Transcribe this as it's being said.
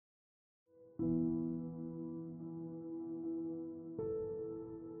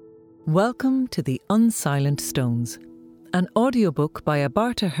Welcome to The Unsilent Stones, an audiobook by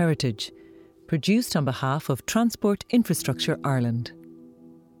Abarta Heritage, produced on behalf of Transport Infrastructure Ireland.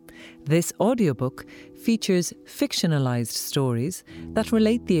 This audiobook features fictionalised stories that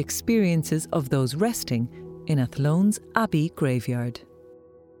relate the experiences of those resting in Athlone's Abbey graveyard.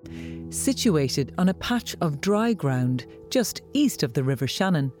 Situated on a patch of dry ground just east of the River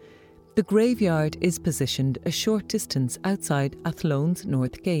Shannon, the graveyard is positioned a short distance outside Athlone's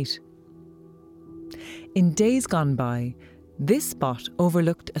North Gate. In days gone by, this spot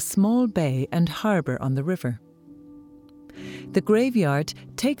overlooked a small bay and harbour on the river. The graveyard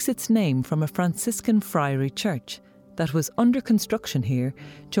takes its name from a Franciscan friary church that was under construction here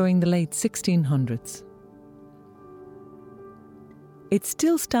during the late 1600s. It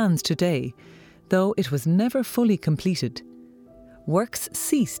still stands today, though it was never fully completed. Works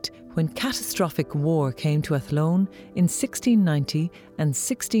ceased when catastrophic war came to Athlone in 1690 and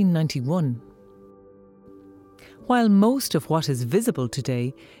 1691. While most of what is visible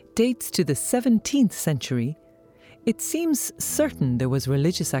today dates to the 17th century, it seems certain there was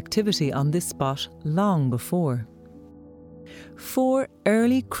religious activity on this spot long before. 4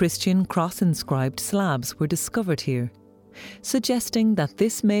 early Christian cross-inscribed slabs were discovered here, suggesting that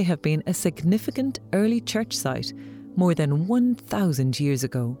this may have been a significant early church site more than 1,000 years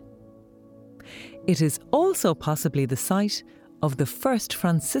ago. It is also possibly the site of the first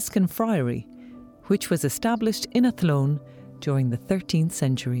Franciscan friary, which was established in Athlone during the 13th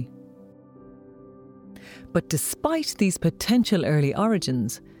century. But despite these potential early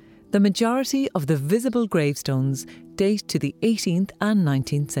origins, the majority of the visible gravestones date to the 18th and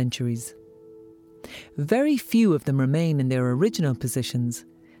 19th centuries. Very few of them remain in their original positions,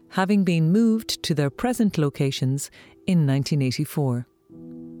 having been moved to their present locations in 1984.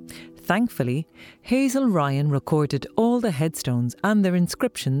 Thankfully, Hazel Ryan recorded all the headstones and their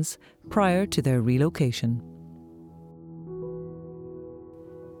inscriptions prior to their relocation.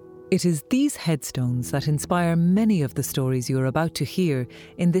 It is these headstones that inspire many of the stories you are about to hear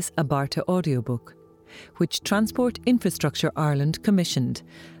in this Abarta audiobook, which Transport Infrastructure Ireland commissioned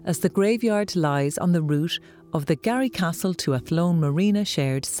as the graveyard lies on the route of the Garrycastle to Athlone Marina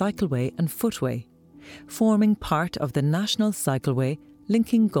Shared Cycleway and Footway, forming part of the National Cycleway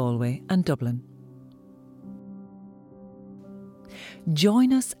linking Galway and Dublin.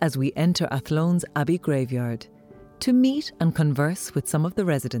 Join us as we enter Athlone's Abbey graveyard to meet and converse with some of the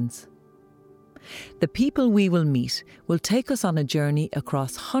residents. The people we will meet will take us on a journey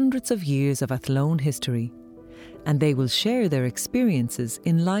across hundreds of years of Athlone history, and they will share their experiences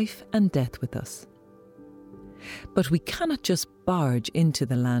in life and death with us. But we cannot just barge into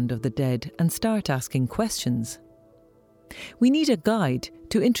the land of the dead and start asking questions. We need a guide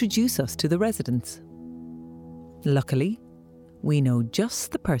to introduce us to the residents. Luckily, we know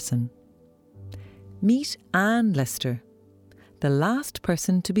just the person. Meet Anne Lester, the last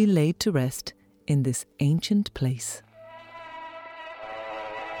person to be laid to rest in this ancient place.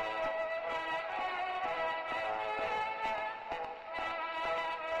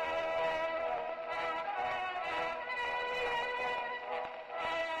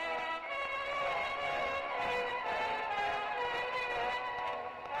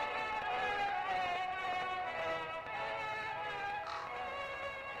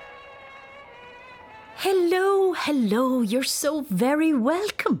 Hello, you're so very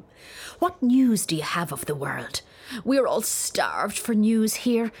welcome. What news do you have of the world? We're all starved for news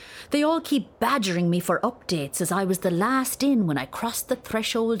here. They all keep badgering me for updates as I was the last in when I crossed the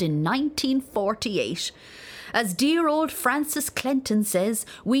threshold in 1948. As dear old Francis Clenton says,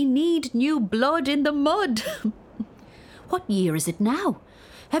 we need new blood in the mud. What year is it now?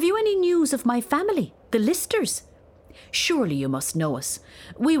 Have you any news of my family, the Listers? Surely you must know us.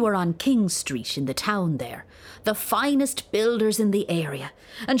 We were on King Street in the town there, the finest builders in the area,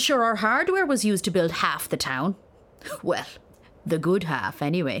 and sure our hardware was used to build half the town. Well, the good half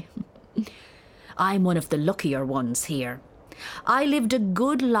anyway. I'm one of the luckier ones here. I lived a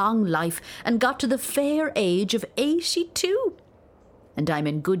good long life and got to the fair age of 82. And I'm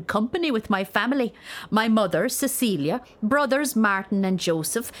in good company with my family. My mother, Cecilia, brothers Martin and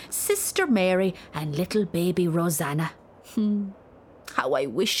Joseph, sister Mary, and little baby Rosanna. How I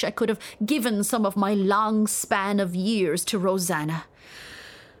wish I could have given some of my long span of years to Rosanna.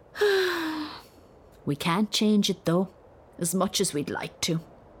 We can't change it though, as much as we'd like to.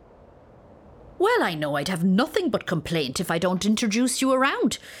 Well, I know I'd have nothing but complaint if I don't introduce you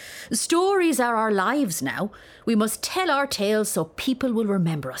around. Stories are our lives now. We must tell our tales so people will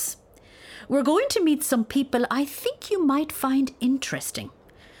remember us. We're going to meet some people I think you might find interesting.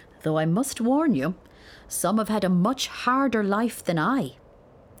 Though I must warn you, some have had a much harder life than I.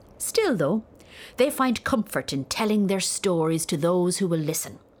 Still, though, they find comfort in telling their stories to those who will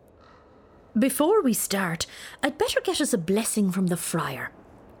listen. Before we start, I'd better get us a blessing from the friar.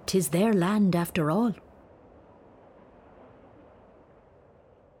 'Tis their land after all.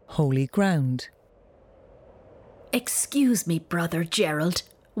 Holy ground. Excuse me, Brother Gerald.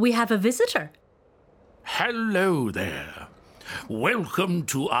 We have a visitor. Hello there. Welcome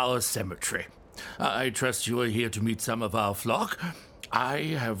to our cemetery. I trust you are here to meet some of our flock.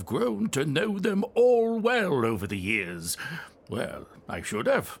 I have grown to know them all well over the years. Well, I should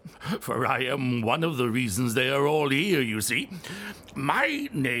have, for I am one of the reasons they are all here, you see. My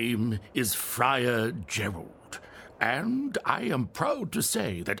name is Friar Gerald, and I am proud to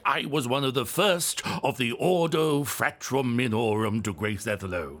say that I was one of the first of the Ordo Fratrum Minorum to grace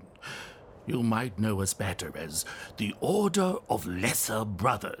Athlone. You might know us better as the Order of Lesser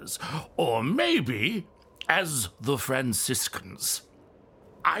Brothers, or maybe as the Franciscans.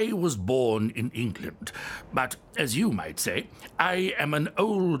 I was born in England, but as you might say, I am an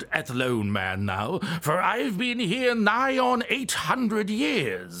old Athlone man now, for I've been here nigh on 800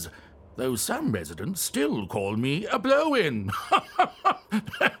 years, though some residents still call me a blow-in.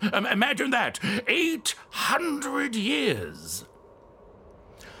 Imagine that, 800 years.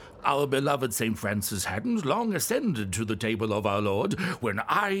 Our beloved St. Francis hadn't long ascended to the table of our Lord when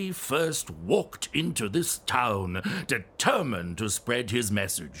I first walked into this town, determined to spread his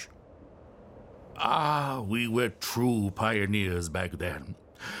message. We were true pioneers back then.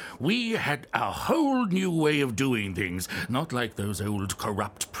 We had a whole new way of doing things, not like those old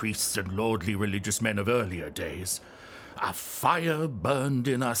corrupt priests and lordly religious men of earlier days. A fire burned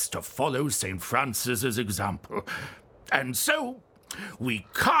in us to follow St. Francis's example, and so we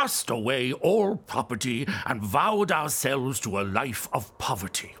cast away all property and vowed ourselves to a life of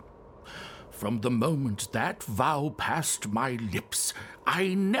poverty. From the moment that vow passed my lips,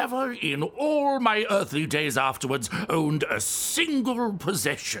 I never in all my earthly days afterwards owned a single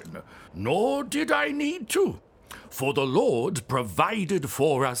possession, nor did I need to, for the Lord provided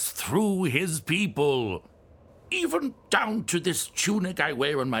for us through his people, even down to this tunic I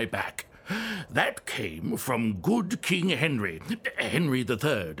wear on my back. That came from good King Henry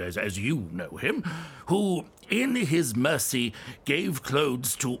III, as you know him, who, in his mercy, gave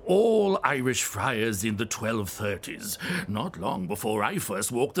clothes to all Irish friars in the 1230s, not long before I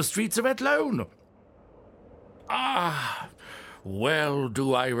first walked the streets of Athlone. Well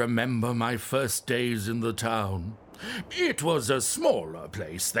do I remember my first days in the town. It was a smaller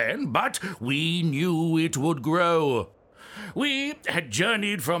place then, but we knew it would grow. We had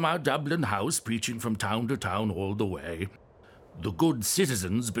journeyed from our Dublin house, preaching from town to town all the way. The good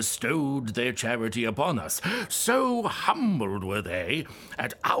citizens bestowed their charity upon us. So humbled were they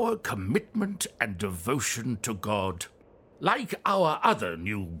at our commitment and devotion to God. Like our other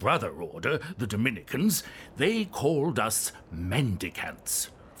new brother order, the Dominicans, they called us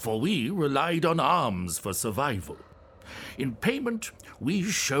mendicants, for we relied on alms for survival. In payment, we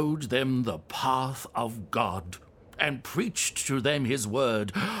showed them the path of God and preached to them his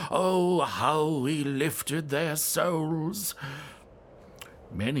word. Oh, how we lifted their souls!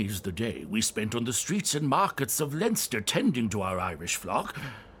 Many's the day we spent on the streets and markets of Leinster tending to our Irish flock,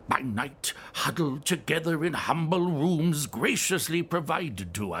 by night huddled together in humble rooms graciously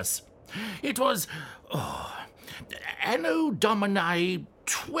provided to us. It was, Anno Domini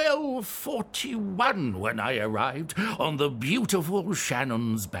 1241 when I arrived on the beautiful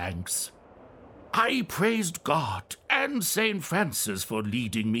Shannon's banks. I praised God and St. Francis for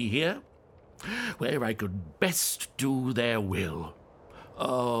leading me here, where I could best do their will.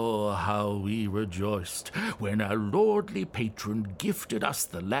 Oh, how we rejoiced when our lordly patron gifted us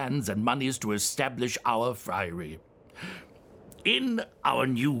the lands and monies to establish our friary. In our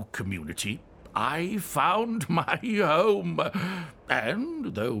new community, I found my home,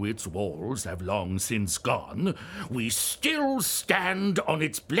 and though its walls have long since gone, we still stand on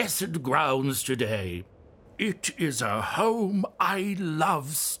its blessed grounds today. It is a home I love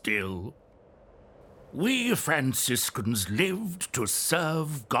still. We Franciscans lived to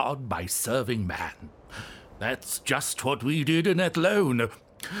serve God by serving man. That's just what we did in Athlone.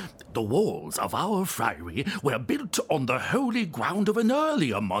 The walls of our friary were built on the holy ground of an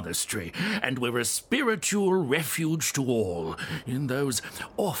earlier monastery, and were a spiritual refuge to all in those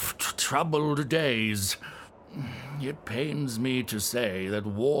oft-troubled days. It pains me to say that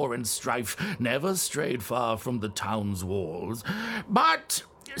war and strife never strayed far from the town's walls, but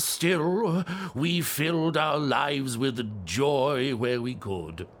still we filled our lives with joy where we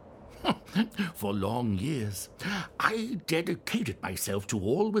could. For long years, I dedicated myself to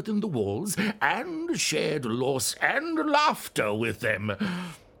all within the walls and shared loss and laughter with them.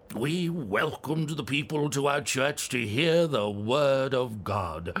 We welcomed the people to our church to hear the word of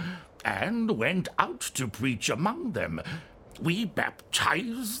God, and went out to preach among them. We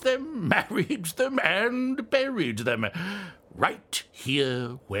baptized them, married them, and buried them, right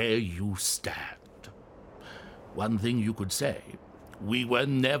here where you stand. One thing you could say, we were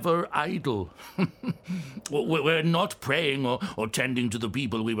never idle. We're not praying or tending to the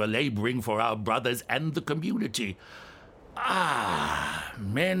people. We were laboring for our brothers and the community. Ah,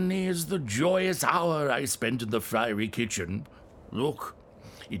 many is the joyous hour I spent in the friary kitchen. Look,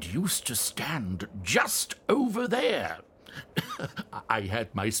 it used to stand just over there. I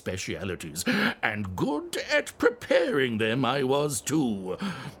had my specialities, and good at preparing them I was too.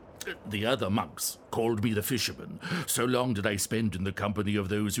 The other monks called me the fisherman. So long did I spend in the company of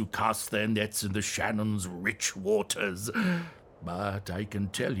those who cast their nets in the Shannon's rich waters. But I can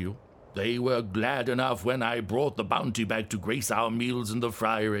tell you, they were glad enough when I brought the bounty back to grace our meals in the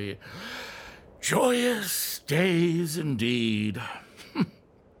friary. Joyous days indeed.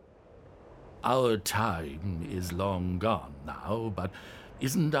 Our time is long gone now, but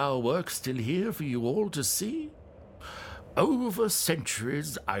isn't our work still here for you all to see? Over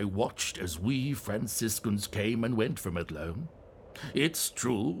centuries I watched as we Franciscans came and went from Athlone. It's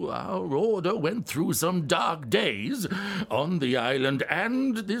true, our order went through some dark days on the island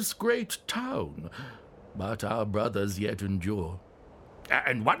and this great town, but our brothers yet endure,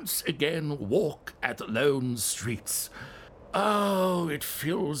 and once again walk Athlone's streets. Oh, it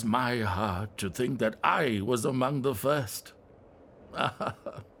fills my heart to think that I was among the first.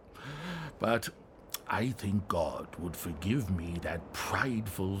 But I think God would forgive me that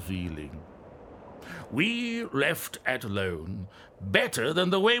prideful feeling. We left Athlone better than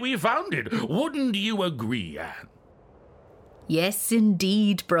the way we found it. Wouldn't you agree, Anne? Yes,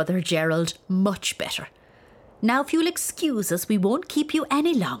 indeed, Brother Gerald, much better. Now, if you'll excuse us, we won't keep you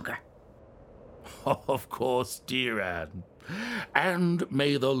any longer. Of course, dear Anne. And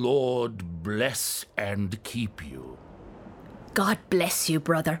may the Lord bless and keep you. God bless you,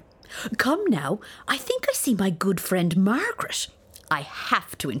 brother. Come now, I think I see my good friend Margaret. I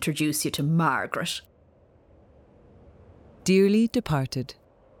have to introduce you to Margaret. Dearly departed.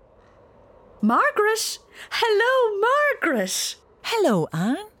 Margaret! Hello, Margaret! Hello,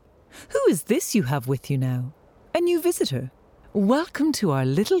 Anne. Who is this you have with you now? A new visitor? Welcome to our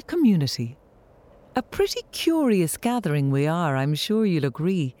little community. A pretty curious gathering we are, I'm sure you'll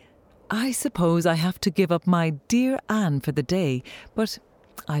agree. I suppose I have to give up my dear Anne for the day, but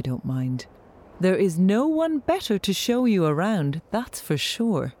I don't mind. There is no one better to show you around, that's for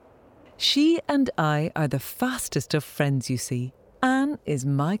sure. She and I are the fastest of friends, you see. Anne is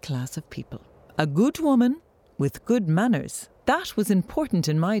my class of people. A good woman with good manners. That was important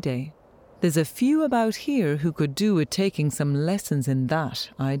in my day. There's a few about here who could do with taking some lessons in that,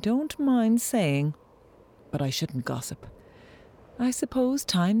 I don't mind saying. But I shouldn't gossip. I suppose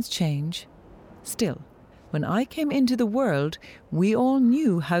times change. Still, when I came into the world, we all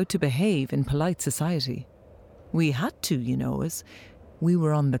knew how to behave in polite society. We had to, you know, as we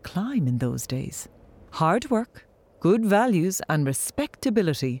were on the climb in those days. Hard work, good values and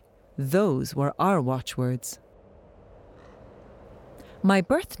respectability, those were our watchwords. My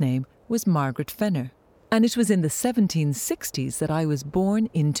birth name was Margaret Fenner, and it was in the 1760s that I was born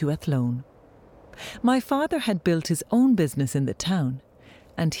into Athlone. My father had built his own business in the town,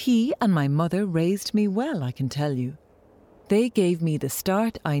 and he and my mother raised me well, I can tell you. They gave me the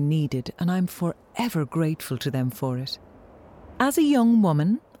start I needed, and I'm forever grateful to them for it. As a young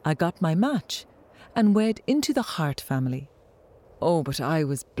woman, I got my match and wed into the Hart family. Oh, but I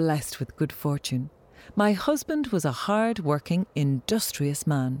was blessed with good fortune. My husband was a hard-working, industrious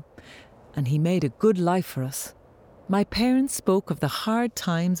man, and he made a good life for us. My parents spoke of the hard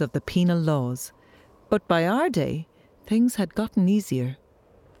times of the penal laws, but by our day, things had gotten easier.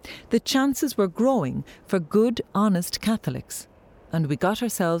 The chances were growing for good, honest Catholics, and we got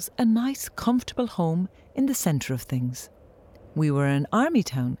ourselves a nice, comfortable home in the centre of things. We were an army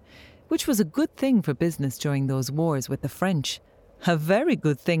town, which was a good thing for business during those wars with the French. A very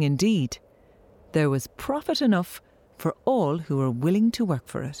good thing indeed. There was profit enough for all who were willing to work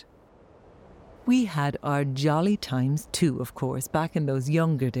for it. We had our jolly times too, of course, back in those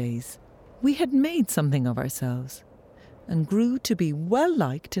younger days. We had made something of ourselves and grew to be well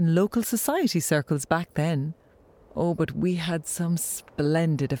liked in local society circles back then. Oh, but we had some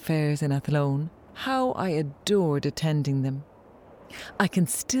splendid affairs in Athlone. How I adored attending them. I can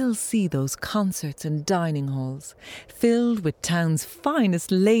still see those concerts and dining halls, filled with town's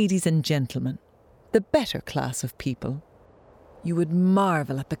finest ladies and gentlemen, the better class of people. You would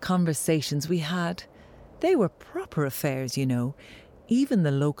marvel at the conversations we had. They were proper affairs, you know, Even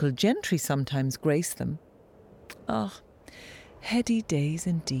the local gentry sometimes grace them. Ah, heady days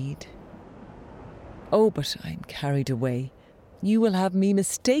indeed. Oh, but I'm carried away. You will have me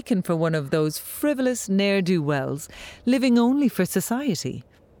mistaken for one of those frivolous ne'er-do-wells, living only for society.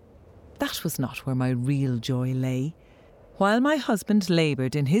 That was not where my real joy lay. While my husband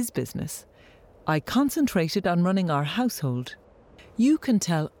laboured in his business, I concentrated on running our household. You can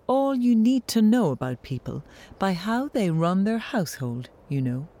tell all you need to know about people by how they run their household, you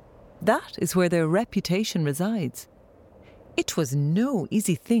know. That is where their reputation resides. It was no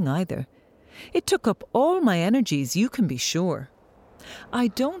easy thing either. It took up all my energies, you can be sure. I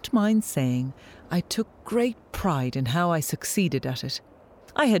don't mind saying I took great pride in how I succeeded at it.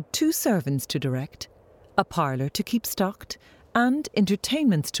 I had 2 servants to direct, a parlour to keep stocked, and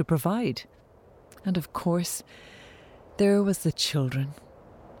entertainments to provide. And of course, there was the children.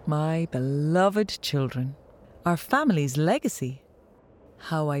 My beloved children. Our family's legacy.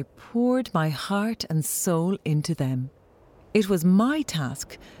 How I poured my heart and soul into them. It was my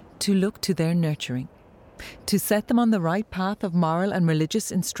task to look to their nurturing, to set them on the right path of moral and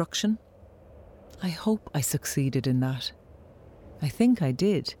religious instruction. I hope I succeeded in that. I think I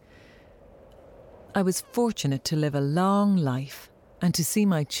did. I was fortunate to live a long life and to see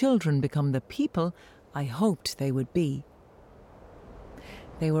my children become the people I hoped they would be.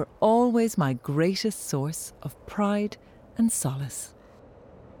 They were always my greatest source of pride and solace.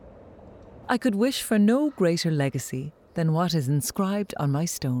 I could wish for no greater legacy than what is inscribed on my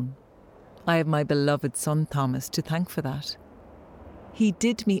stone. I have my beloved son Thomas to thank for that. He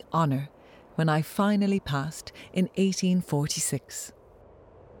did me honour when I finally passed in 1846.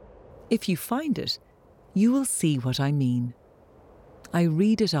 If you find it, you will see what I mean. I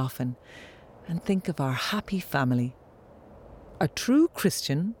read it often and think of our happy family. A true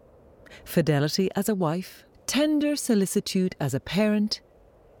Christian, fidelity as a wife, tender solicitude as a parent,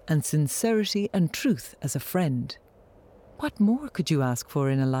 and sincerity and truth as a friend. What more could you ask for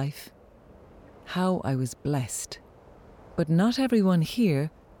in a life? How I was blessed. But not everyone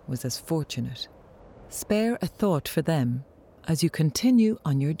here was as fortunate. Spare a thought for them as you continue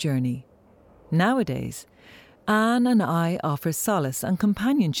on your journey. Nowadays, Anne and I offer solace and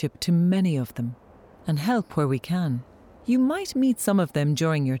companionship to many of them, and help where we can. You might meet some of them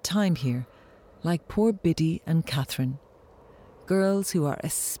during your time here, like poor Biddy and Catherine, girls who are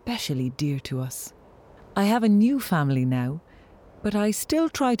especially dear to us. I have a new family now, but I still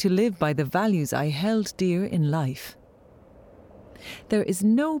try to live by the values I held dear in life. There is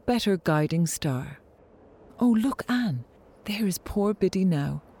no better guiding star. Oh, look, Anne, there is poor Biddy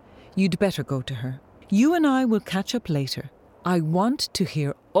now. You'd better go to her. You and I will catch up later. I want to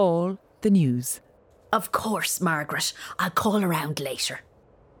hear all the news. Of course, Margaret. I'll call around later.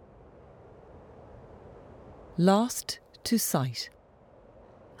 Lost to sight.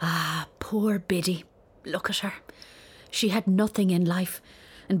 Ah, poor Biddy. Look at her. She had nothing in life,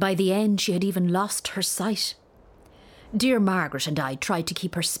 and by the end she had even lost her sight. Dear Margaret and I tried to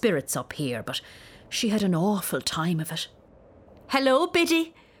keep her spirits up here, but she had an awful time of it. Hello,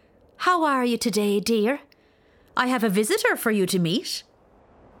 Biddy. How are you today, dear? I have a visitor for you to meet.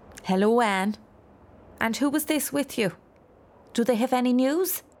 Hello, Anne. And who was this with you? Do they have any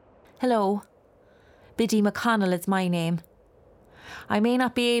news? Hello. Biddy McConnell is my name. I may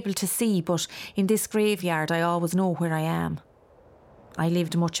not be able to see, but in this graveyard I always know where I am. I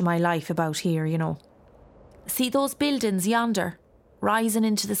lived much of my life about here, you know. See those buildings yonder, rising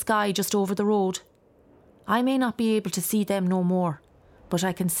into the sky just over the road? I may not be able to see them no more, but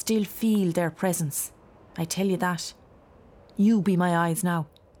I can still feel their presence. I tell you that. You be my eyes now.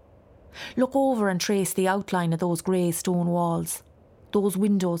 Look over and trace the outline of those grey stone walls, those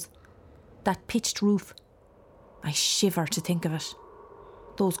windows, that pitched roof. I shiver to think of it.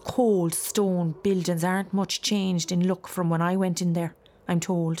 Those cold stone buildings aren't much changed in look from when I went in there, I'm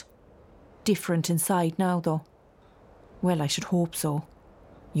told. Different inside now, though. Well, I should hope so.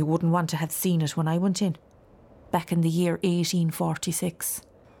 You wouldn't want to have seen it when I went in, back in the year 1846.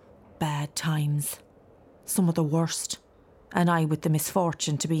 Bad times. Some of the worst. And I with the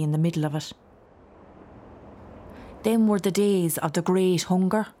misfortune to be in the middle of it. Them were the days of the great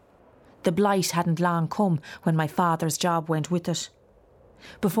hunger. The blight hadn't long come when my father's job went with it.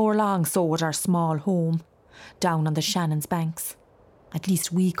 Before long, so would our small home, down on the Shannon's banks. At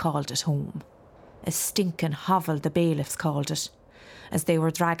least we called it home. A stinking hovel, the bailiffs called it, as they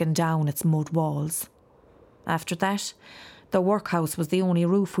were dragging down its mud walls. After that, the workhouse was the only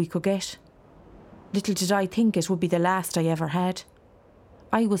roof we could get. Little did I think it would be the last I ever had.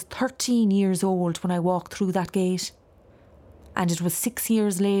 I was 13 years old when I walked through that gate. And it was 6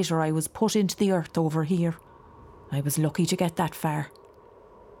 years later I was put into the earth over here. I was lucky to get that far.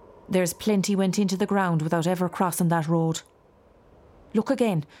 There's plenty went into the ground without ever crossing that road. Look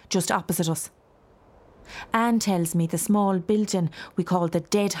again, just opposite us. Anne tells me the small building we call the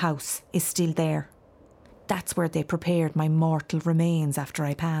Dead House is still there. That's where they prepared my mortal remains after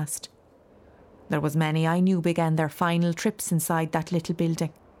I passed. There was many I knew began their final trips inside that little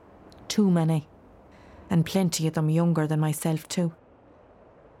building. Too many. And plenty of them younger than myself too.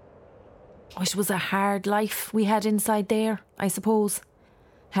 It was a hard life we had inside there, I suppose.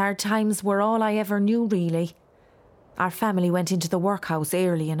 Hard times were all I ever knew, really. Our family went into the workhouse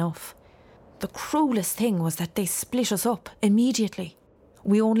early enough. The cruelest thing was that they split us up immediately.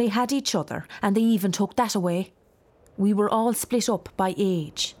 We only had each other, and they even took that away. We were all split up by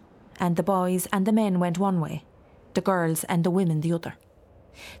age, and the boys and the men went one way, the girls and the women the other.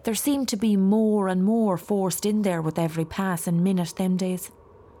 There seemed to be more and more forced in there with every passing minute them days.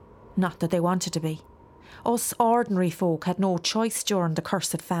 Not that they wanted to be. Us ordinary folk had no choice during the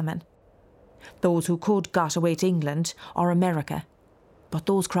cursed famine. Those who could got away to England or America, but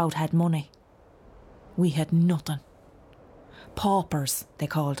those crowd had money. We had nothing. Paupers, they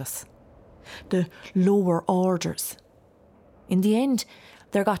called us. The lower orders. In the end,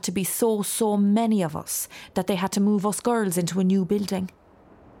 there got to be so many of us that they had to move us girls into a new building.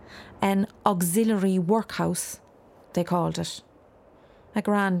 An auxiliary workhouse, they called it. A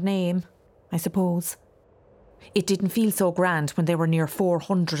grand name, I suppose. It didn't feel so grand when there were near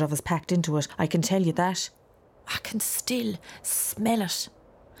 400 of us packed into it, I can tell you that. I can still smell it.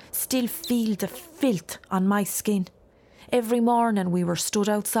 Still feel the filth on my skin. Every morning we were stood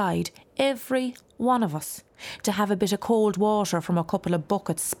outside, every one of us, to have a bit of cold water from a couple of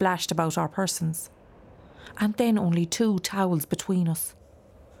buckets splashed about our persons. And then only 2 towels between us.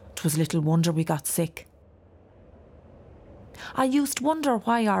 'Twas little wonder we got sick. I used to wonder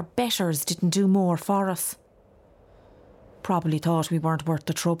why our betters didn't do more for us. Probably thought we weren't worth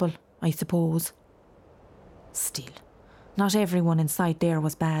the trouble, I suppose. Still, not everyone inside there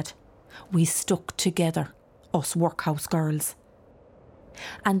was bad. We stuck together, us workhouse girls.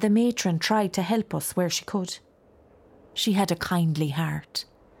 And the matron tried to help us where she could. She had a kindly heart.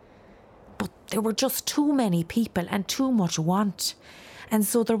 But there were just too many people and too much want, and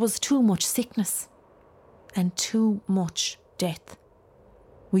so there was too much sickness and too much death.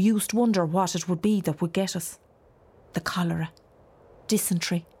 We used to wonder what it would be that would get us. The cholera,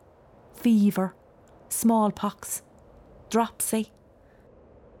 dysentery, fever, smallpox, dropsy.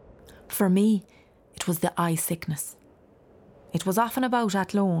 For me, it was the eye sickness. It was often about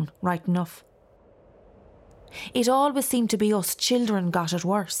Athlone, right enough. It always seemed to be us children got it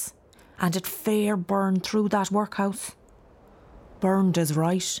worse, and it fair burned through that workhouse. Burned as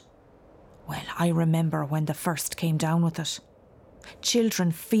right. Well, I remember when the first came down with it.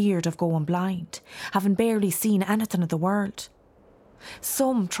 Children feared of going blind, having barely seen anything of the world.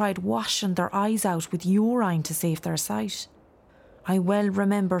 Some tried washing their eyes out with urine to save their sight. I well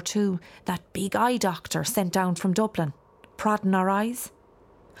remember too that big eye doctor sent down from Dublin, prodding our eyes.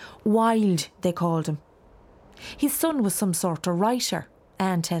 Wild, they called him. His son was some sort of writer,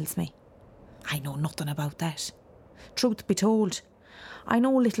 Anne tells me. I know nothing about that. Truth be told, I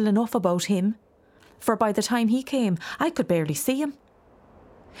know little enough about him, for by the time he came, I could barely see him.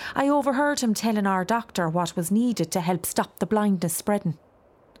 I overheard him telling our doctor what was needed to help stop the blindness spreading.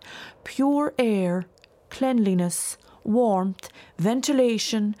 Pure air, cleanliness, warmth,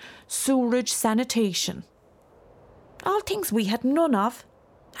 ventilation, sewerage, sanitation. All things we had none of,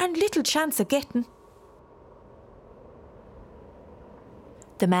 and little chance of getting.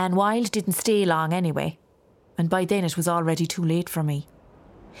 The man Wild didn't stay long anyway, and by then it was already too late for me.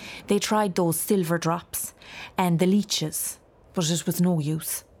 They tried those silver drops and the leeches, but it was no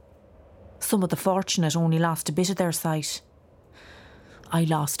use. Some of the fortunate only lost a bit of their sight. I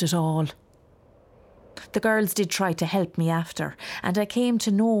lost it all. The girls did try to help me after, and I came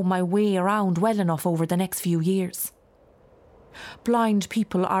to know my way around well enough over the next few years. Blind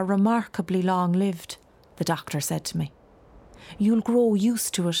people are remarkably long-lived, the doctor said to me. You'll grow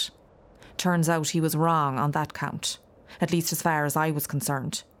used to it. Turns out he was wrong on that count, at least as far as I was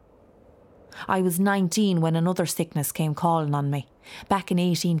concerned. I was 19 when another sickness came calling on me, back in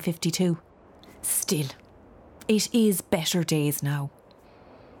 1852. Still, it is better days now.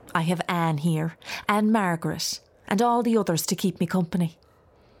 I have Anne here, and Margaret, and all the others to keep me company.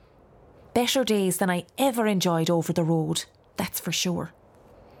 Better days than I ever enjoyed over the road, that's for sure.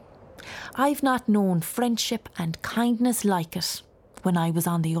 I've not known friendship and kindness like it when I was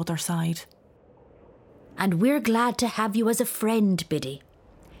on the other side. And we're glad to have you as a friend, Biddy.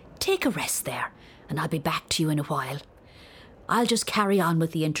 Take a rest there, and I'll be back to you in a while. I'll just carry on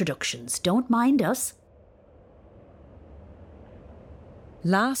with the introductions. Don't mind us.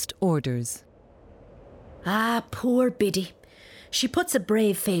 Last orders. Ah, poor Biddy. She puts a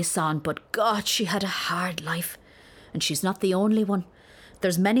brave face on, but God, she had a hard life. And she's not the only one.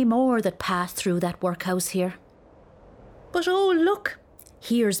 There's many more that pass through that workhouse here. But oh, look,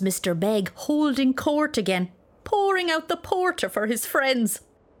 here's Mr. Begg holding court again, pouring out the porter for his friends.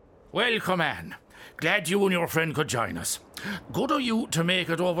 Welcome, Anne. Glad you and your friend could join us. Good of you to make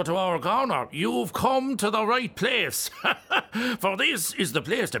it over to our corner. You've come to the right place. For this is the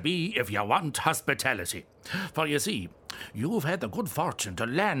place to be if you want hospitality. For you see, you've had the good fortune to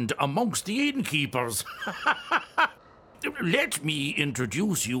land amongst the innkeepers. Let me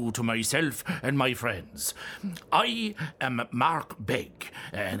introduce you to myself and my friends. I am Mark Begg,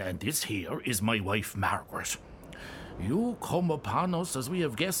 and this here is my wife Margaret. You come upon us as we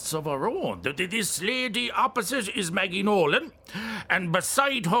have guests of our own. This lady opposite is Maggie Nolan, and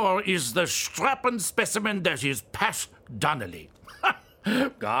beside her is the strapping specimen that is Pat Donnelly.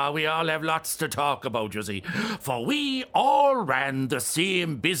 We all have lots to talk about, you see, for we all ran the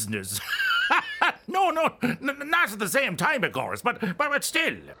same business. No, not at the same time, of course, but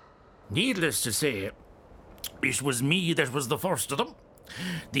still. Needless to say, it was me that was the first of them.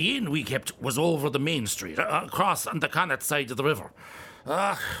 The inn we kept was over the main street, across on the Connaught side of the river.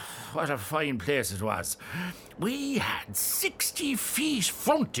 What a fine place it was. We had 60 feet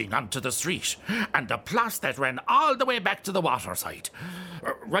fronting onto the street, and a plot that ran all the way back to the waterside.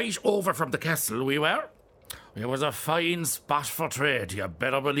 Right over from the castle we were. It was a fine spot for trade, you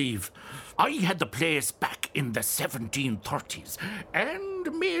better believe. I had the place back in the 1730s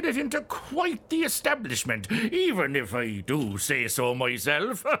and made it into quite the establishment, even if I do say so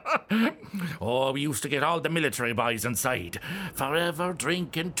myself. Oh, we used to get all the military boys inside, forever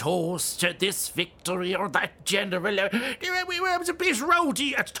drinking toasts to this victory or that general. We were a bit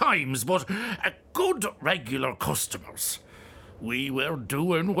rowdy at times, but good regular customers. We were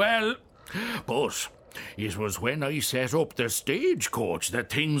doing well, but it was when I set up the stagecoach that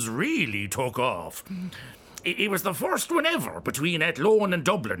things really took off. It was the first one ever between Athlone and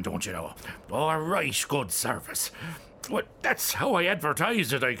Dublin, don't you know? Oh, right good service. Well, that's how I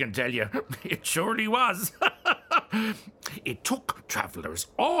advertised it, I can tell you. It surely was. It took travellers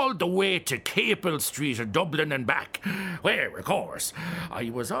all the way to Capel Street in Dublin and back, where, of course,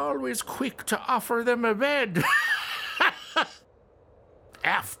 I was always quick to offer them a bed.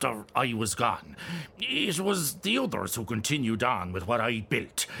 After I was gone, it was the others who continued on with what I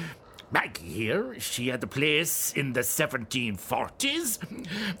built. Maggie here, she had the place in the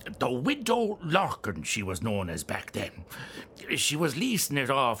 1740s. The widow Larkin, she was known as back then. She was leasing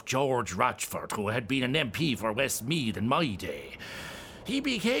it off George Rochford, who had been an MP for Westmeath in my day. He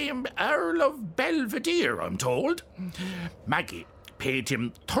became Earl of Belvedere, I'm told. Maggie paid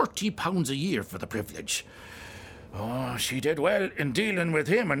him £30 a year for the privilege. Oh, she did well in dealing with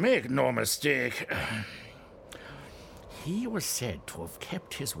him, and make no mistake. He was said to have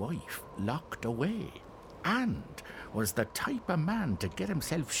kept his wife locked away and was the type of man to get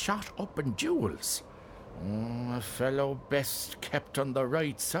himself shot up in duels. Oh, a fellow best kept on the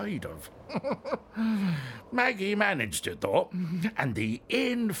right side of. Maggie managed it, though, and the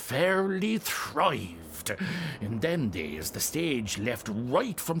inn fairly thrived. In them days, the stage left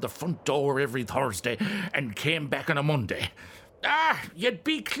right from the front door every Thursday and came back on a Monday. You'd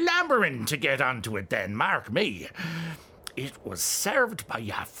be clamouring to get onto it then, mark me. It was served by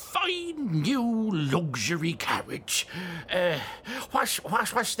a fine new luxury carriage.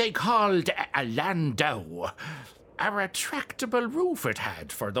 What they called a landau. A retractable roof it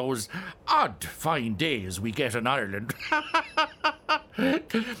had for those odd fine days we get in Ireland.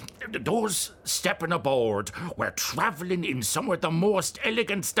 Those stepping aboard were travelling in some of the most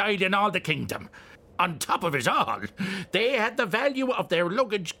elegant style in all the kingdom. On top of it all, they had the value of their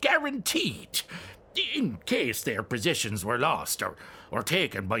luggage guaranteed, in case their possessions were lost or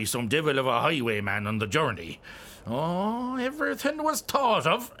taken by some devil of a highwayman on the journey. Oh, everything was thought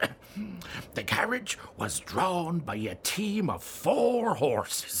of. The carriage was drawn by a team of 4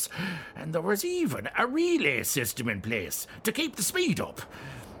 horses, and there was even a relay system in place to keep the speed up.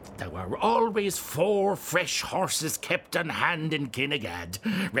 There were always 4 fresh horses kept on hand in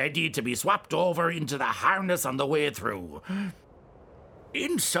Kinnegad, ready to be swapped over into the harness on the way through.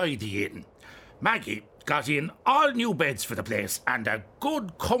 Inside the inn, Maggie got in all new beds for the place, and a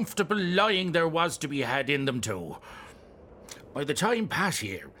good comfortable lying there was to be had in them too. By the time Pat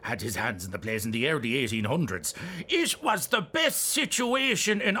here had his hands in the place in the early 1800s, it was the best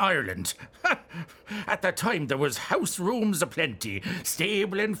situation in Ireland. At the time there was house rooms aplenty,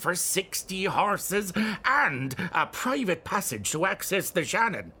 stabling for 60 horses, and a private passage to access the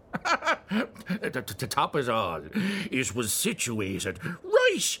Shannon. To top it all, it was situated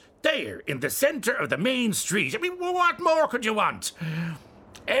right there in the centre of the main street. I mean, what more could you want?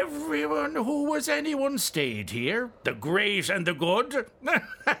 Everyone who was anyone stayed here, the great and the good,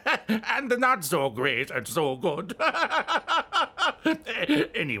 and the not so great and so good.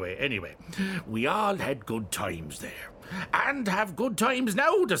 Anyway, we all had good times there, and have good times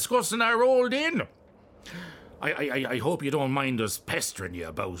now discussing our old inn. I hope you don't mind us pestering you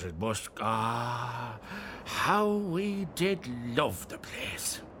about it, but how we did love the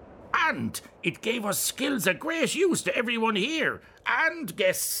place. And it gave us skills of great use to everyone here, and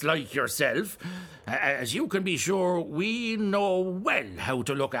guests like yourself. As you can be sure, we know well how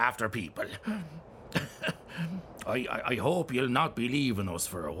to look after people. I hope you'll not be leaving us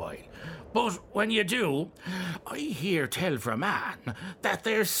for a while. But when you do, I hear tell from Anne that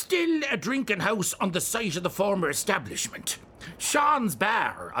there's still a drinking house on the site of the former establishment. Sean's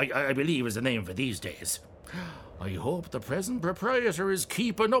Bar, I believe is the name for these days. I hope the present proprietor is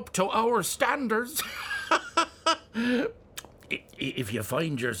keeping up to our standards. If you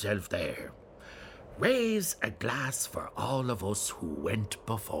find yourself there, raise a glass for all of us who went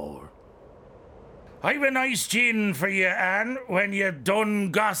before. I've a nice gin for you, Anne, when you're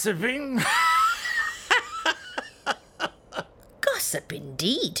done gossiping. Gossip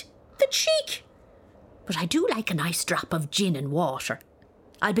indeed. The cheek. But I do like a nice drop of gin and water.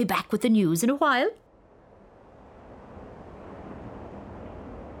 I'll be back with the news in a while.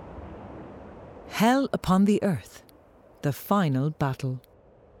 Hell upon the Earth, the final battle.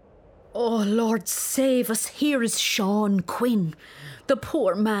 Oh, Lord save us, here is Sean Quinn. The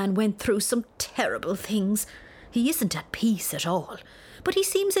poor man went through some terrible things. He isn't at peace at all, but he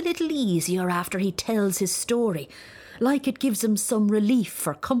seems a little easier after he tells his story, like it gives him some relief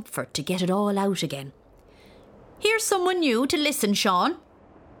or comfort to get it all out again. Here's someone new to listen, Sean.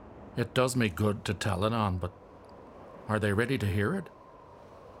 It does me good to tell it on, but are they ready to hear it?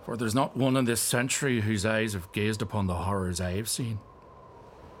 For there's not one in this century whose eyes have gazed upon the horrors I have seen.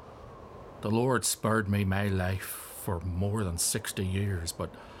 The Lord spared me my life for more than 60 years,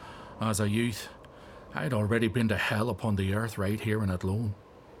 but as a youth, I'd already been to hell upon the earth right here in Athlone.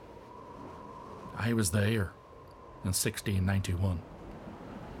 I was there in 1691,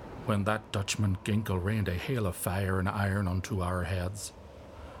 when that Dutchman Ginkle rained a hail of fire and iron onto our heads.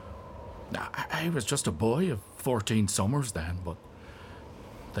 I was just a boy of 14 summers then, but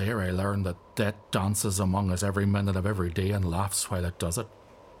there I learned that death dances among us every minute of every day and laughs while it does it.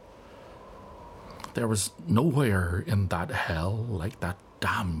 There was nowhere in that hell like that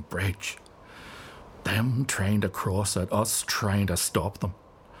damn bridge. Them trying to cross it, us trying to stop them.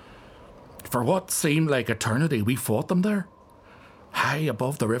 For what seemed like eternity, we fought them there, high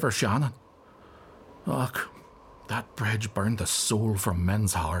above the River Shannon. Look, that bridge burned the soul from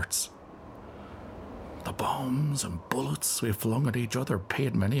men's hearts. The bombs and bullets we flung at each other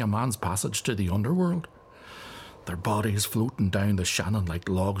paid many a man's passage to the underworld, their bodies floating down the Shannon like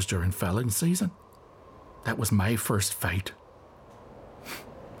logs during felling season. That was my first fight.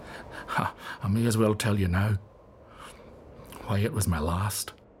 I may as well tell you now why it was my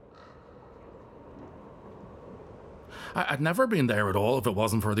last. I'd never been there at all if it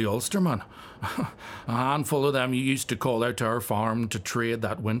wasn't for the Ulstermen. A handful of them used to call out to our farm to trade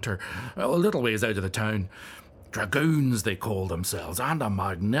that winter, a little ways out of the town. Dragoons, they called themselves, and a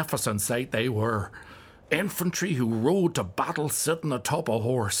magnificent sight they were. Infantry who rode to battle sitting atop a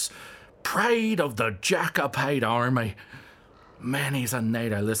horse. Pride of the Jacobite army. Many's a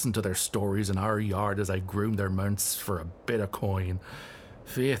night I listened to their stories in our yard as I groomed their mounts for a bit of coin.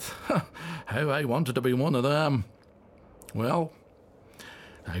 Faith, how I wanted to be one of them. Well,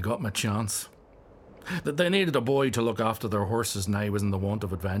 I got my chance. They needed a boy to look after their horses and I was in the want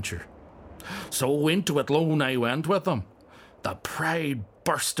of adventure. So into Athlone I went with them. The pride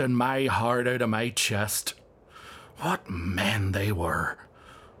bursting my heart out of my chest. What men they were.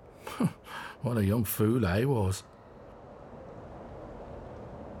 What a young fool I was.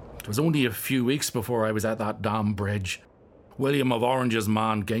 It was only a few weeks before I was at that damn bridge. William of Orange's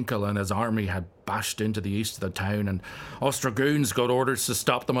man Ginkle and his army had bashed into the east of the town, and us dragoons got orders to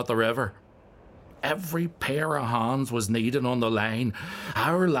stop them at the river. Every pair of hands was needed on the line.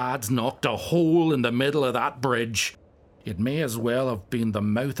 Our lads knocked a hole in the middle of that bridge. It may as well have been the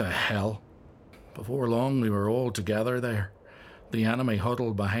mouth of hell. Before long we were all together there. The enemy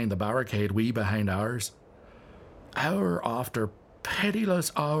huddled behind the barricade, we behind ours. Hour after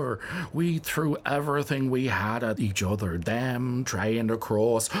pitiless hour, we threw everything we had at each other, them trying to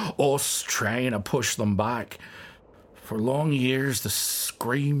cross, us trying to push them back. For long years, the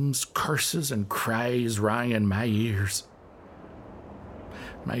screams, curses, and cries rang in my ears.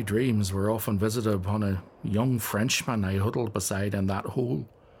 My dreams were often visited upon a young Frenchman I huddled beside in that hole.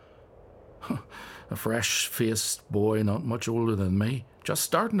 A fresh-faced boy not much older than me, just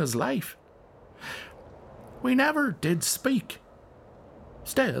starting his life. We never did speak.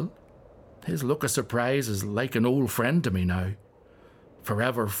 Still, his look of surprise is like an old friend to me now,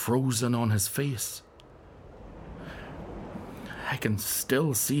 forever frozen on his face. I can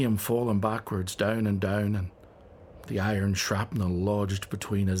still see him falling backwards, down, and the iron shrapnel lodged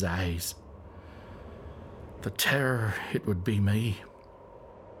between his eyes. The terror it would be me.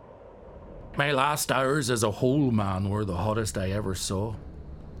 My last hours as a whole man were the hottest I ever saw.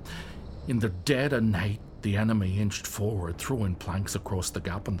 In the dead of night, the enemy inched forward, throwing planks across the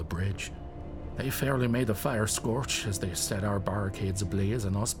gap on the bridge. They fairly made the fire scorch as they set our barricades ablaze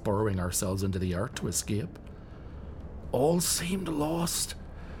and us burrowing ourselves into the earth to escape. All seemed lost,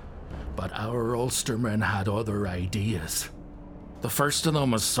 but our Ulstermen had other ideas. The first of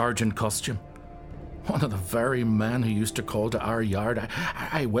them was Sergeant Costume, one of the very men who used to call to our yard.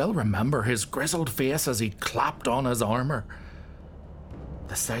 I well remember his grizzled face as he clapped on his armour.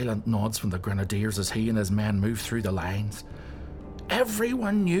 The silent nods from the grenadiers as he and his men moved through the lines.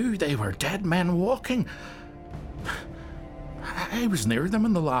 Everyone knew they were dead men walking. I was near them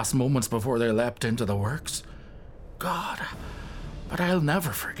in the last moments before they leapt into the works. God, but I'll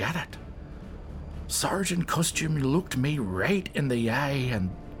never forget it. Sergeant Costume looked me right in the eye, and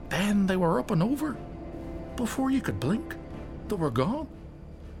then they were up and over. Before you could blink, they were gone.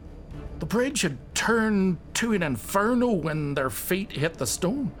 The bridge had turned to an inferno when their feet hit the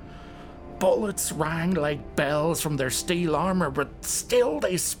stone. Bullets rang like bells from their steel armour, but still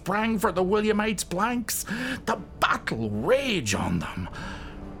they sprang for the Williamites' planks. The battle raged on them.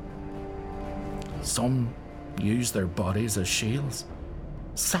 Some used their bodies as shields,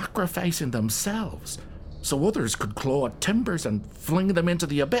 sacrificing themselves so others could claw at timbers and fling them into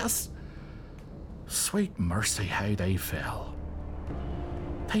the abyss. Sweet mercy, how they fell.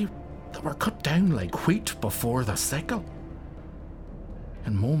 They were cut down like wheat before the sickle.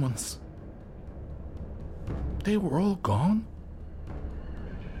 In moments, they were all gone.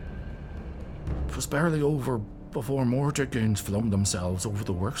 It was barely over before more dragoons flung themselves over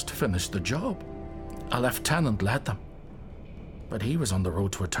the works to finish the job. A lieutenant led them, but he was on the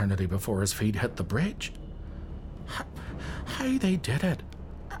road to eternity before his feet hit the bridge. How they did it,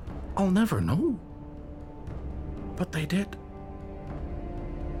 I'll never know. But they did.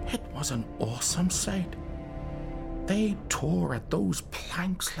 It was an awesome sight. They tore at those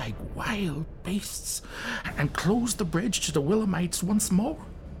planks like wild beasts and closed the bridge to the Williamites once more.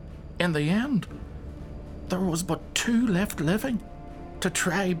 In the end, there was but 2 left living to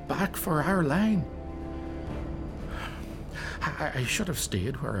try back for our line. I should have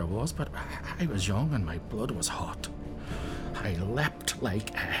stayed where I was, but I was young and my blood was hot. I leapt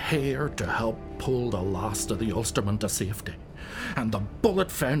like a hare to help pull the last of the Ulstermen to safety, and the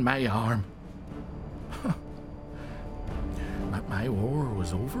bullet found my arm. My war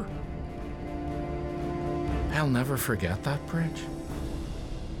was over. I'll never forget that bridge.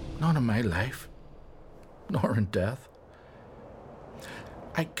 Not in my life, nor in death.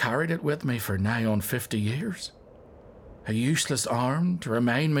 I carried it with me for nigh on 50 years. A useless arm to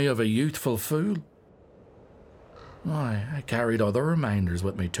remind me of a youthful fool. I carried other reminders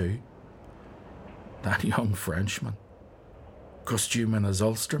with me too. That young Frenchman, Costume and his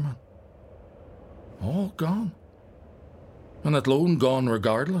Ulsterman, all gone. And Athlone gone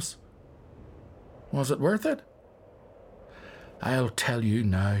regardless. Was it worth it? I'll tell you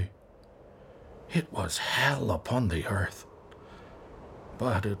now, it was hell upon the earth.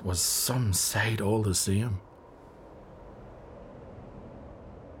 But it was some sight all the same.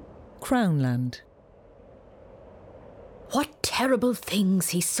 Crownland. What terrible things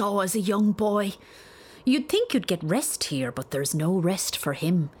he saw as a young boy. You'd think you'd get rest here, but there's no rest for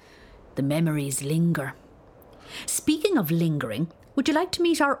him. The memories linger. Speaking of lingering, would you like to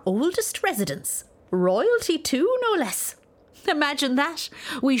meet our oldest residents? Royalty too, no less. Imagine that.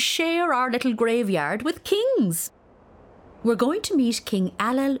 We share our little graveyard with kings. We're going to meet King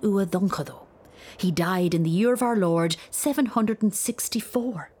Alel Ua Dunkado. He died in the year of our Lord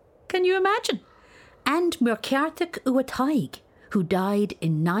 764. Can you imagine? And Murciartic Ua Taig, who died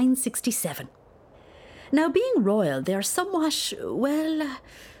in 967. Now, being royal, they're somewhat, well,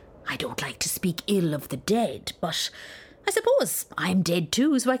 I don't like to speak ill of the dead, but I suppose I'm dead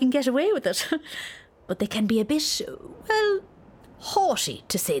too, so I can get away with it. But they can be a bit, well, haughty,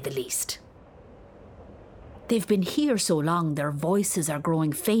 to say the least. They've been here so long, their voices are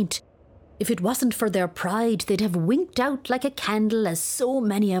growing faint. If it wasn't for their pride, they'd have winked out like a candle, as so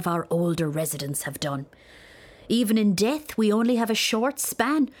many of our older residents have done. Even in death, we only have a short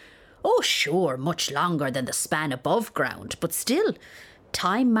span. Oh, sure, much longer than the span above ground, but still,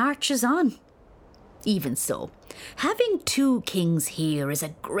 time marches on. Even so, having 2 kings here is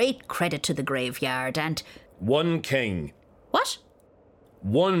a great credit to the graveyard and... 1 king. What?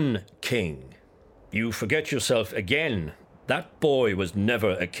 1 king. You forget yourself again. That boy was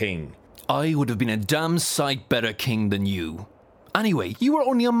never a king. I would have been a damn sight better king than you. Anyway, you were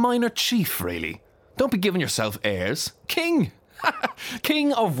only a minor chief, really. Don't be giving yourself airs. King!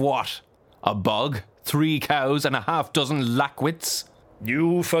 King of what? A bog, 3 cows and a half dozen lackwits?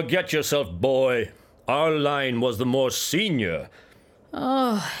 You forget yourself, boy. Our line was the more senior.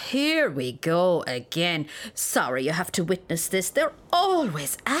 Oh, here we go again. Sorry you have to witness this. They're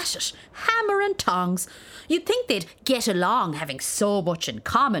always at it. Hammer and tongs. You'd think they'd get along having so much in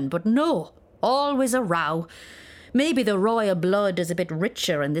common, but no. Always a row. Maybe the royal blood is a bit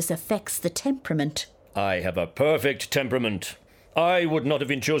richer and this affects the temperament. I have a perfect temperament. I would not have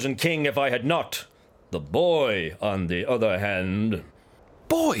been chosen king if I had not. The boy, on the other hand...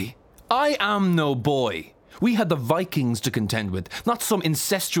 Boy? I am no boy. We had the Vikings to contend with, not some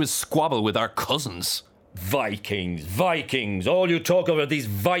incestuous squabble with our cousins. Vikings. All you talk of are these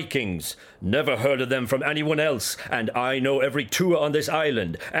Vikings. Never heard of them from anyone else, and I know every Tua on this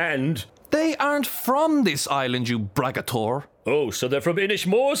island, and... They aren't from this island, you bragator. Oh, so they're from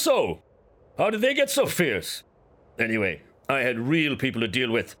Inishmore, so? How did they get so fierce? Anyway, I had real people to deal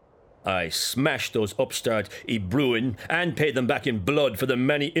with. I smashed those upstart Ebruin and paid them back in blood for the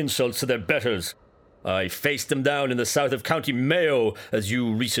many insults to their betters. I faced them down in the south of County Mayo, as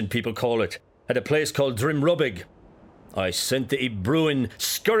you recent people call it, at a place called Drimrubig. I sent the Ebruin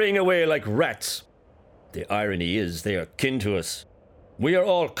scurrying away like rats. The irony is they are kin to us. We are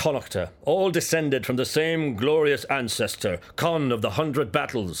all Connachta, all descended from the same glorious ancestor, Con of the 100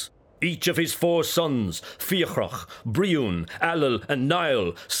 Battles. Each of his 4 sons, Fiachrach, Briun, Alel, and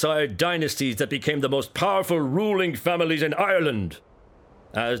Niall, sired dynasties that became the most powerful ruling families in Ireland.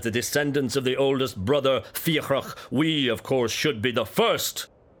 As the descendants of the oldest brother, Fiachrach, we, of course, should be the first,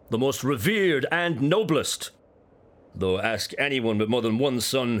 the most revered and noblest. Though ask anyone with more than 1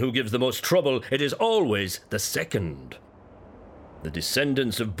 son who gives the most trouble, it is always the second. The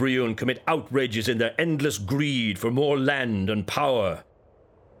descendants of Briun commit outrages in their endless greed for more land and power.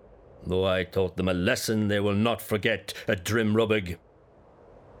 Though I taught them a lesson they will not forget at Drimrubig.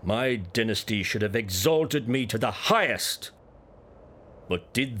 My dynasty should have exalted me to the highest.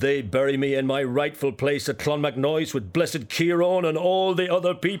 But did they bury me in my rightful place at Clonmacnoise with blessed Ciarán and all the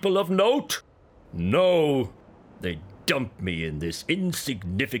other people of note? No, they dumped me in this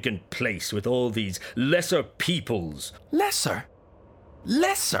insignificant place with all these lesser peoples. Lesser?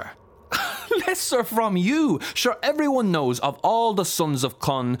 Lesser from you. Sure, everyone knows of all the sons of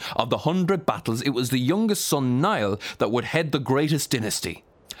Con of the 100 Battles, it was the youngest son, Niall, that would head the greatest dynasty.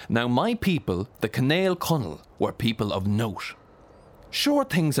 Now, my people, the Canail Cunnel, were people of note. Sure,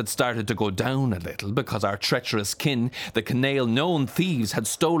 things had started to go down a little because our treacherous kin, the Canail known thieves, had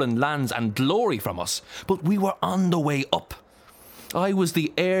stolen lands and glory from us, but we were on the way up. I was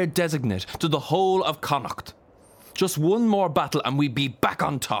the heir designate to the whole of Connacht. Just 1 more battle and we'd be back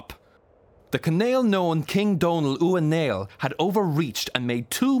on top. The Canail known King Donal Uan Nail had overreached and made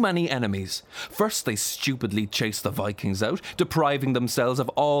too many enemies. First they stupidly chased the Vikings out, depriving themselves of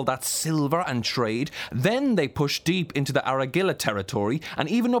all that silver and trade. Then they pushed deep into the Aragilla territory and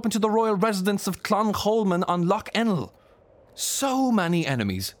even up into the royal residence of Clonholman on Loch Ennell. So many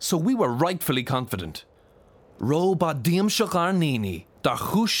enemies, so we were rightfully confident. Ro Badim Shakar Nini, Dar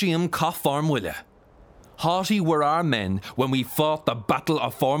Hushiam Ka Formwille. Haughty were our men when we fought the Battle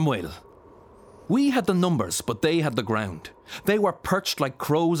of Formwille. We had the numbers, but they had the ground. They were perched like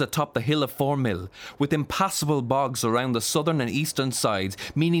crows atop the hill of Formmill, with impassable bogs around the southern and eastern sides,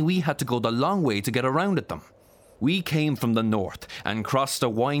 meaning we had to go the long way to get around at them. We came from the north and crossed a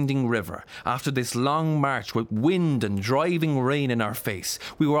winding river. After this long march with wind and driving rain in our face,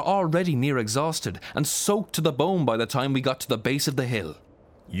 we were already near exhausted and soaked to the bone by the time we got to the base of the hill.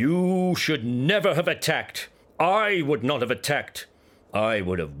 You should never have attacked. I would not have attacked. I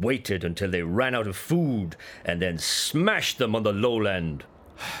would have waited until they ran out of food and then smashed them on the lowland.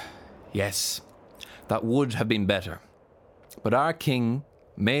 Yes, that would have been better. But our king,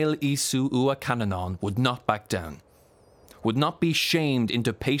 Mael Isu Ua Cananon, would not back down, would not be shamed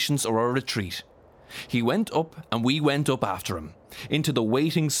into patience or a retreat. He went up and we went up after him, into the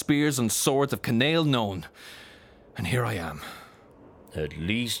waiting spears and swords of Canail known. And here I am. At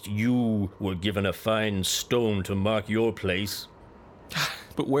least you were given a fine stone to mark your place.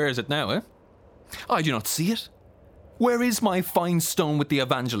 But where is it now, I do not see it. Where is my fine stone with the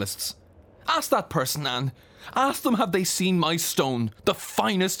evangelists? Ask that person, Anne. Ask them have they seen my stone, the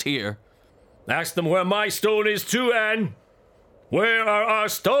finest here. Ask them where my stone is too, Anne. Where are our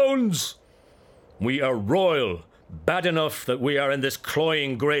stones? We are royal. Bad enough that we are in this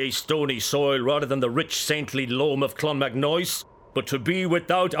cloying grey stony soil rather than the rich saintly loam of Clonmacnoise. But to be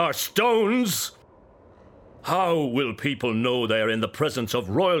without our stones... How will people know they are in the presence of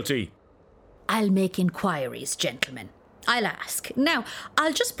royalty? I'll make inquiries, gentlemen. I'll ask. Now,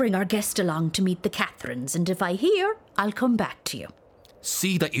 I'll just bring our guest along to meet the Catherines, and if I hear, I'll come back to you.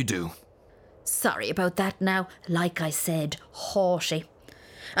 See that you do. Sorry about that now. Like I said, haughty.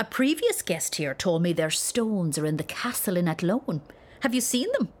 A previous guest here told me their stones are in the castle in Athlone. Have you seen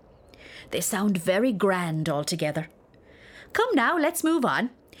them? They sound very grand altogether. Come now, let's move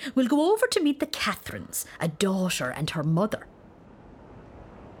on. We'll go over to meet the Catherines, a daughter and her mother.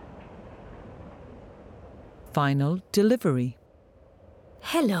 Final delivery.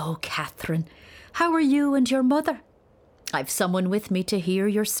 Hello, Catherine. How are you and your mother? I've someone with me to hear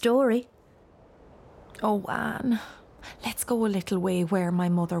your story. Oh, Anne, let's go a little way where my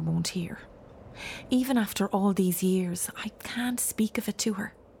mother won't hear. Even after all these years, I can't speak of it to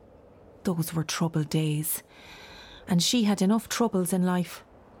her. Those were troubled days, and she had enough troubles in life.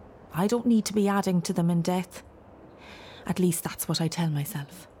 I don't need to be adding to them in death. At least that's what I tell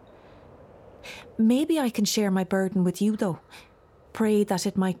myself. Maybe I can share my burden with you, though. Pray that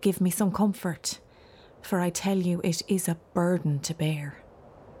it might give me some comfort, for I tell you it is a burden to bear.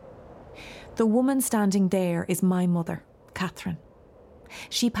 The woman standing there is my mother, Catherine.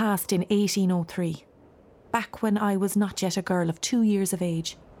 She passed in 1803, back when I was not yet a girl of 2 years of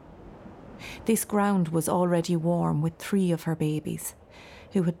age. This ground was already warm with 3 of her babies,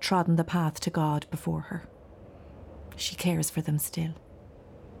 who had trodden the path to God before her. She cares for them still.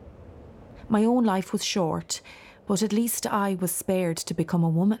 My own life was short, but at least I was spared to become a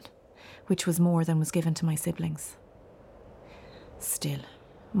woman, which was more than was given to my siblings. Still,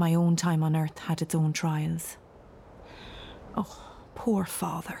 my own time on earth had its own trials. Oh, poor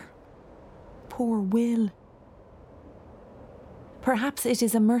father. Poor Will. Perhaps it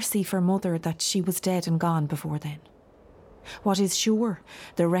is a mercy for mother that she was dead and gone before then. What is sure,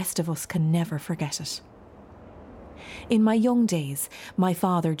 the rest of us can never forget it. In my young days, my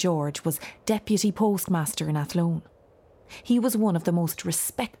father George was deputy postmaster in Athlone. He was one of the most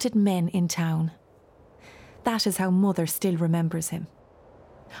respected men in town. That is how mother still remembers him.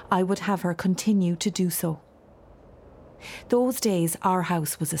 I would have her continue to do so. Those days our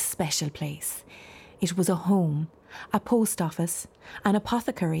house was a special place. It was a home, a post office, an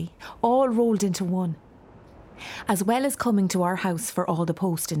apothecary, all rolled into one. As well as coming to our house for all the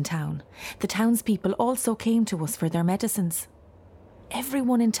post in town, the townspeople also came to us for their medicines.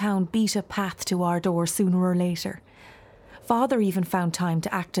 Everyone in town beat a path to our door sooner or later. Father even found time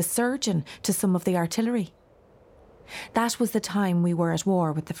to act as surgeon to some of the artillery. That was the time we were at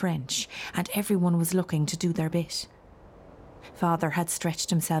war with the French, and everyone was looking to do their bit. Father had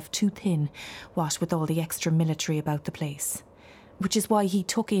stretched himself too thin, what with all the extra military about the place, which is why he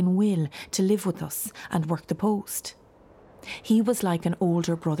took in Will to live with us and work the post. He was like an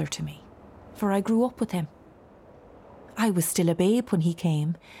older brother to me, for I grew up with him. I was still a babe when he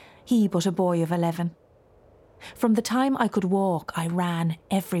came, he but a boy of 11. From the time I could walk, I ran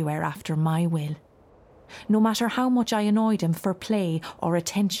everywhere after my Will. No matter how much I annoyed him for play or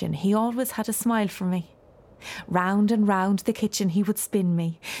attention, he always had a smile for me. Round and round the kitchen he would spin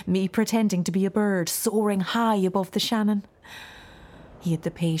me pretending to be a bird soaring high above the Shannon. He had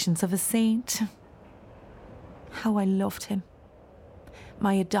the patience of a saint. How I loved him.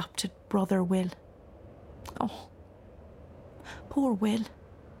 My adopted brother Will. Oh, poor Will.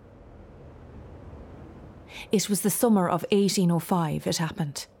 It was the summer of 1805 it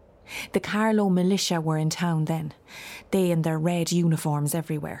happened. The Carlow militia were in town then, they in their red uniforms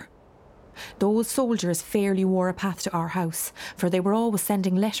everywhere. Those soldiers fairly wore a path to our house, for they were always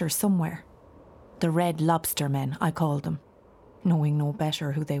sending letters somewhere. The Red Lobster men, I called them, knowing no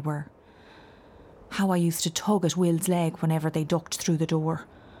better who they were. How I used to tug at Will's leg whenever they ducked through the door.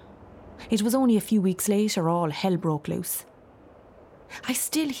 It was only a few weeks later all hell broke loose. I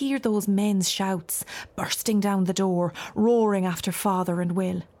still hear those men's shouts, bursting down the door, roaring after Father and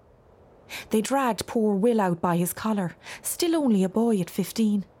Will. They dragged poor Will out by his collar, still only a boy at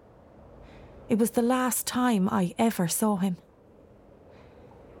 15. It was the last time I ever saw him.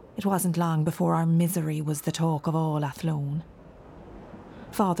 It wasn't long before our misery was the talk of all Athlone.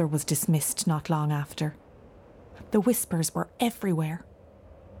 Father was dismissed not long after. The whispers were everywhere.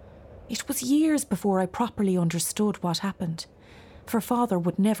 It was years before I properly understood what happened, for Father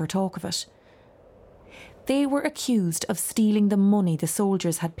would never talk of it. They were accused of stealing the money the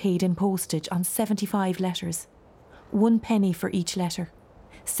soldiers had paid in postage on 75 letters. 1 penny for each letter.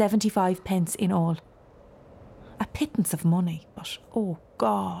 75 pence in all. A pittance of money, but oh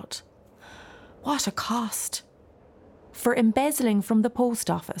God, what a cost. For embezzling from the post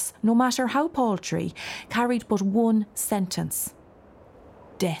office, no matter how paltry, carried but one sentence: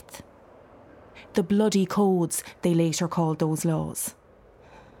 death. The bloody codes, they later called those laws.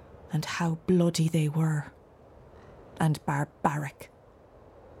 And how bloody they were. And barbaric.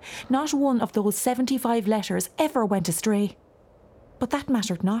 Not one of those 75 letters ever went astray. But that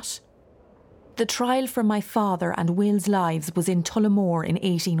mattered not. The trial for my father and Will's lives was in Tullamore in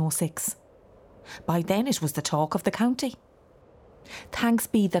 1806. By then it was the talk of the county. Thanks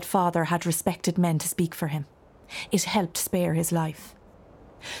be that father had respected men to speak for him. It helped spare his life.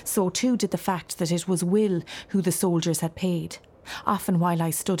 So too did the fact that it was Will who the soldiers had paid, often while I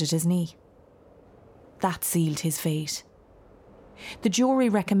stood at his knee. That sealed his fate. The jury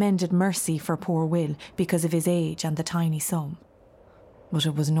recommended mercy for poor Will because of his age and the tiny sum. But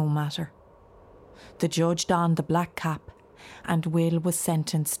it was no matter. The judge donned the black cap, and Will was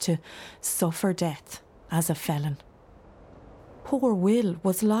sentenced to suffer death as a felon. Poor Will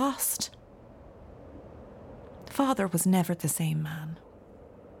was lost. Father was never the same man.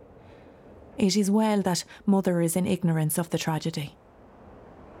 It is well that mother is in ignorance of the tragedy.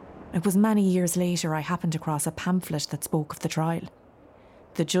 It was many years later I happened across a pamphlet that spoke of the trial.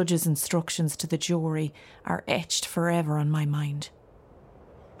 The judge's instructions to the jury are etched forever on my mind.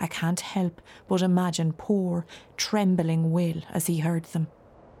 I can't help but imagine poor, trembling Will as he heard them.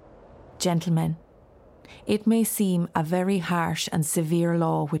 Gentlemen, it may seem a very harsh and severe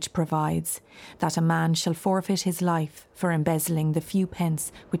law which provides that a man shall forfeit his life for embezzling the few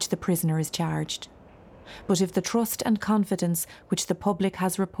pence which the prisoner is charged. But if the trust and confidence which the public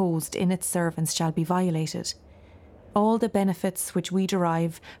has reposed in its servants shall be violated, all the benefits which we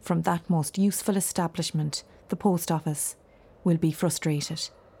derive from that most useful establishment, the post office, will be frustrated.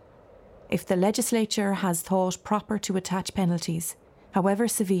 If the legislature has thought proper to attach penalties, however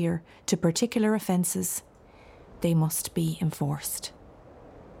severe, to particular offences, they must be enforced.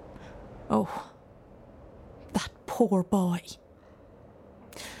 Oh, that poor boy.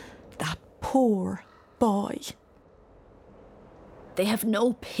 That poor boy. They have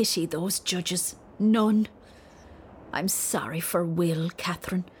no pity, those judges. None. I'm sorry for Will,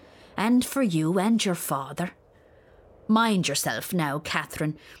 Catherine, and for you and your father. Mind yourself now,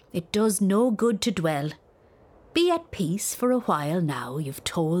 Catherine. It does no good to dwell. Be at peace for a while now you've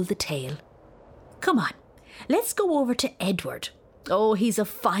told the tale. Come on, let's go over to Edward. Oh, he's a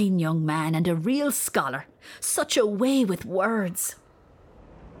fine young man and a real scholar. Such a way with words.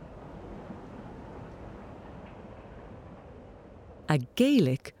 A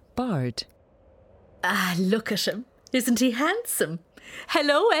Gaelic bard. Ah, look at him. Isn't he handsome?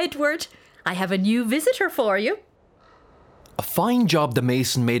 Hello, Edward. I have a new visitor for you. A fine job the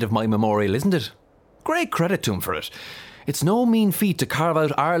mason made of my memorial, isn't it? Great credit to him for it. It's no mean feat to carve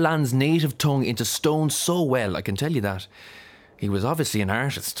out our land's native tongue into stone so well, I can tell you that. He was obviously an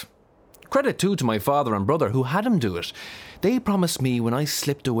artist. Credit too to my father and brother who had him do it. They promised me when I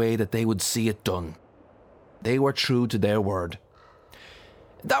slipped away that they would see it done. They were true to their word.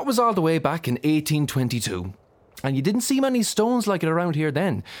 That was all the way back in 1822, and you didn't see many stones like it around here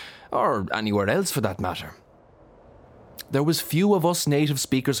then, or anywhere else for that matter. There was few of us native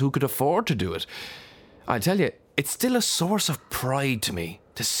speakers who could afford to do it. I tell you, it's still a source of pride to me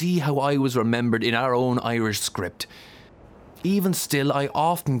to see how I was remembered in our own Irish script. Even still, I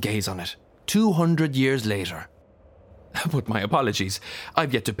often gaze on it, 200 years later. But my apologies,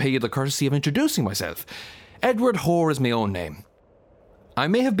 I've yet to pay you the courtesy of introducing myself. Edward Hoare is my own name. I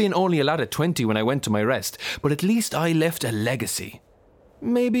may have been only a lad at 20 when I went to my rest, but at least I left a legacy.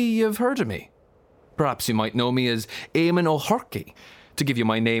 Maybe you've heard of me. Perhaps you might know me as Eamon O'Hurkey, to give you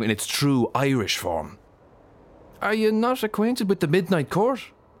my name in its true Irish form. Are you not acquainted with the Midnight Court?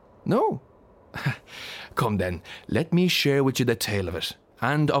 No? Come then, let me share with you the tale of it,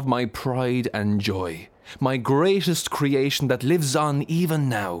 and of my pride and joy, my greatest creation that lives on even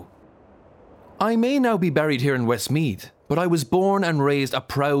now. I may now be buried here in Westmeath, but I was born and raised a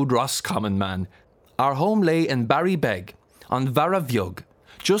proud Roscommon man. Our home lay in Barrybeg, on Varavyug,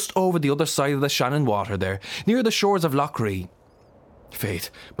 just over the other side of the Shannon Water there, near the shores of Lough Ree. Faith,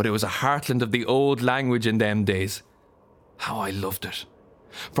 but it was a heartland of the old language in them days. How I loved it.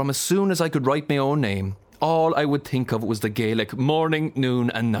 From as soon as I could write my own name, all I would think of was the Gaelic morning, noon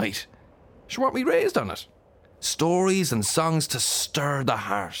and night. Sure, weren't we raised on it? Stories and songs to stir the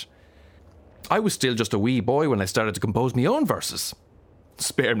heart. I was still just a wee boy when I started to compose my own verses.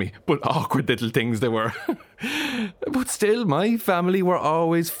 Spare me, but awkward little things they were. But still, my family were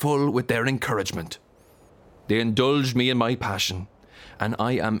always full with their encouragement. They indulged me in my passion, and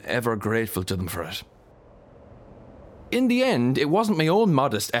I am ever grateful to them for it. In the end, it wasn't my own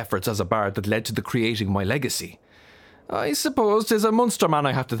modest efforts as a bard that led to the creating of my legacy. I suppose 'tis a Munster man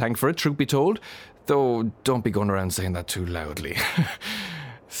I have to thank for it, truth be told, though don't be going around saying that too loudly.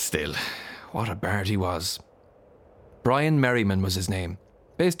 Still, what a bard he was. Brian Merriman was his name,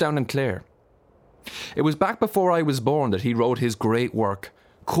 based down in Clare. It was back before I was born that he wrote his great work,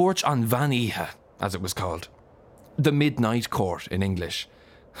 Court an Van Ihe, as it was called. The Midnight Court in English.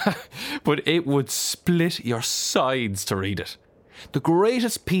 But it would split your sides to read it. The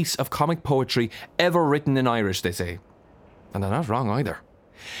greatest piece of comic poetry ever written in Irish, they say. And they're not wrong either.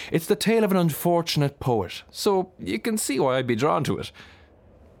 It's the tale of an unfortunate poet, so you can see why I'd be drawn to it.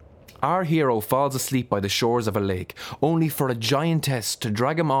 Our hero falls asleep by the shores of a lake, only for a giantess to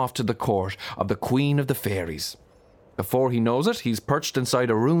drag him off to the court of the Queen of the Fairies. Before he knows it, he's perched inside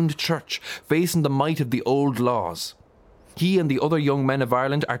a ruined church, facing the might of the old laws. He and the other young men of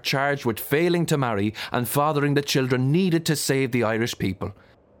Ireland are charged with failing to marry and fathering the children needed to save the Irish people.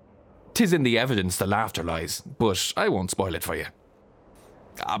 'Tis in the evidence the laughter lies, but I won't spoil it for you.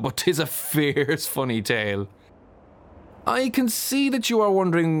 But 'tis a fierce funny tale. I can see that you are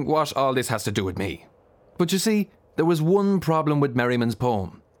wondering what all this has to do with me. But you see, there was one problem with Merriman's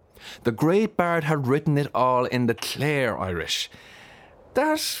poem. The great bard had written it all in the Clare Irish.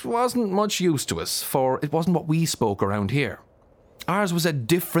 That wasn't much use to us, for it wasn't what we spoke around here. Ours was a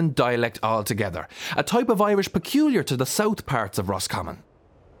different dialect altogether, a type of Irish peculiar to the south parts of Roscommon.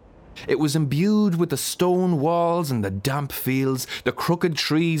 It was imbued with the stone walls and the damp fields, the crooked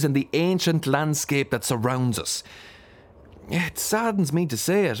trees and the ancient landscape that surrounds us. It saddens me to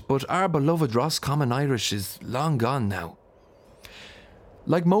say it, but our beloved Roscommon Irish is long gone now.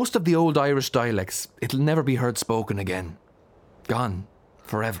 Like most of the old Irish dialects, it'll never be heard spoken again. Gone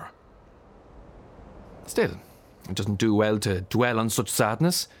forever. Still, it doesn't do well to dwell on such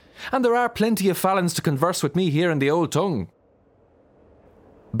sadness, and there are plenty of Fallons to converse with me here in the old tongue.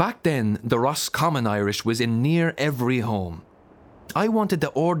 Back then, the Roscommon Irish was in near every home. I wanted the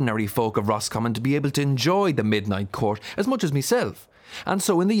ordinary folk of Roscommon to be able to enjoy the Midnight Court as much as myself, and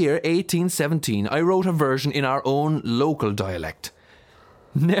so in the year 1817 I wrote a version in our own local dialect.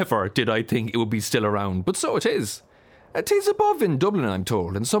 Never did I think it would be still around, but so it is. It is above in Dublin, I'm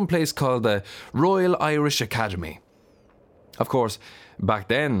told, in some place called the Royal Irish Academy. Of course, back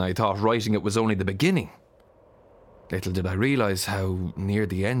then I thought writing it was only the beginning. Little did I realise how near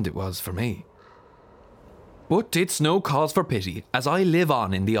the end it was for me. But it's no cause for pity, as I live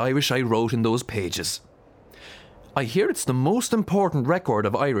on in the Irish I wrote in those pages. I hear it's the most important record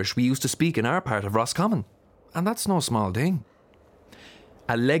of Irish we used to speak in our part of Roscommon, and that's no small thing.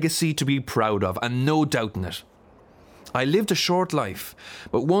 A legacy to be proud of, and no doubt in it. I lived a short life,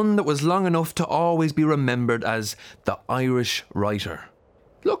 but one that was long enough to always be remembered as the Irish writer.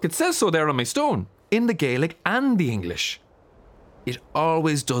 Look, it says so there on my stone, in the Gaelic and the English. It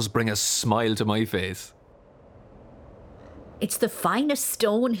always does bring a smile to my face. It's the finest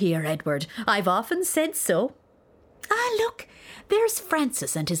stone here, Edward. I've often said so. Ah, look, there's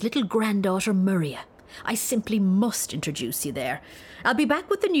Francis and his little granddaughter Maria. I simply must introduce you there. I'll be back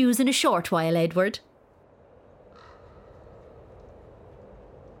with the news in a short while, Edward.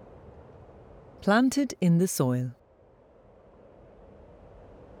 Planted in the soil.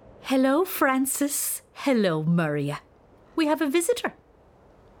 Hello, Francis. Hello, Maria. We have a visitor.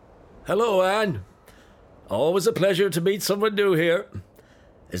 Hello, Anne. Always a pleasure to meet someone new here.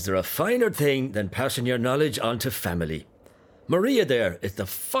 Is there a finer thing than passing your knowledge on to family? Maria there is the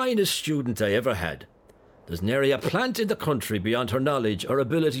finest student I ever had. There's nary a plant in the country beyond her knowledge or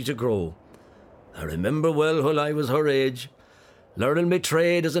ability to grow. I remember well when I was her age. Learning my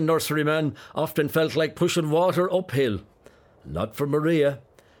trade as a nurseryman often felt like pushing water uphill. Not for Maria.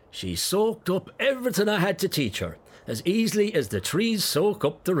 She soaked up everything I had to teach her, as easily as the trees soak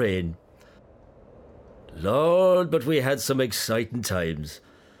up the rain. Lord, but we had some exciting times.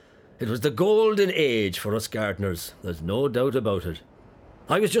 It was the golden age for us gardeners, there's no doubt about it.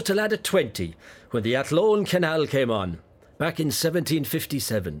 I was just a lad at 20 when the Athlone Canal came on, back in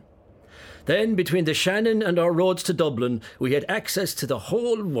 1757. Then, between the Shannon and our roads to Dublin, we had access to the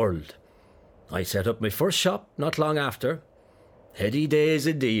whole world. I set up my first shop not long after. Heady days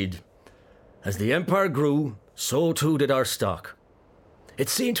indeed. As the empire grew, so too did our stock. It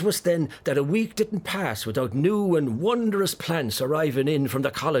seemed to us then that a week didn't pass without new and wondrous plants arriving in from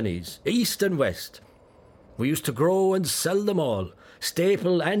the colonies, east and west. We used to grow and sell them all,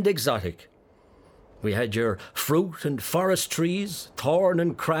 staple and exotic. We had your fruit and forest trees, thorn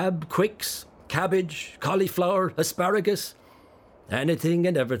and crab, quicks, cabbage, cauliflower, asparagus, anything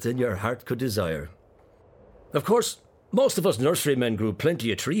and everything your heart could desire. Of course, most of us nurserymen grew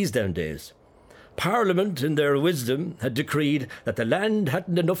plenty of trees them days. Parliament, in their wisdom, had decreed that the land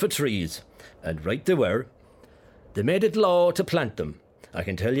hadn't enough of trees, and right they were. They made it law to plant them. I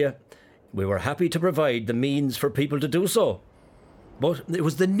can tell you, we were happy to provide the means for people to do so. But it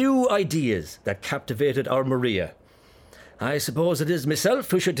was the new ideas that captivated our Maria. I suppose it is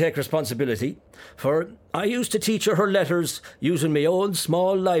myself who should take responsibility, for I used to teach her letters using my own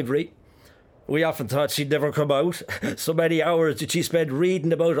small library. We often thought she'd never come out. So many hours did she spend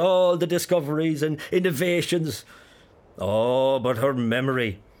reading about all the discoveries and innovations. Oh, but her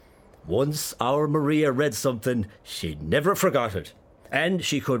memory. Once our Maria read something, she never forgot it, and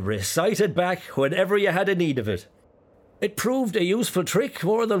she could recite it back whenever you had a need of it. It proved a useful trick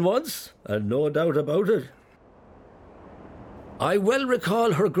more than once, and no doubt about it. I well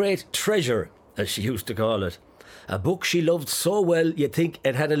recall her great treasure, as she used to call it. A book she loved so well you'd think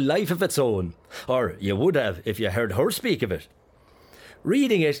it had a life of its own, or you would have if you heard her speak of it.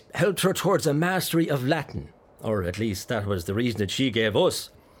 Reading it helped her towards a mastery of Latin, or at least that was the reason that she gave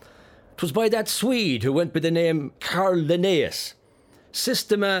us. 'Twas by that Swede who went by the name Carl Linnaeus.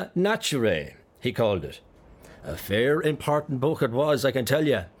 Systema Naturae, he called it. A fair important book it was, I can tell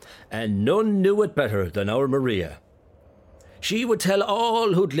you, and none knew it better than our Maria. She would tell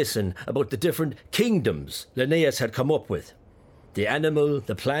all who'd listen about the different kingdoms Linnaeus had come up with. The animal,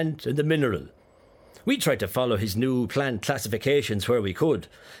 the plant, and the mineral. We tried to follow his new plant classifications where we could,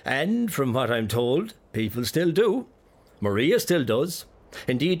 and from what I'm told, people still do. Maria still does.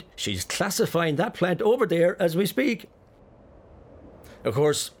 Indeed, she's classifying that plant over there as we speak. Of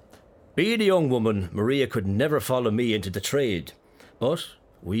course, being a young woman, Maria could never follow me into the trade, but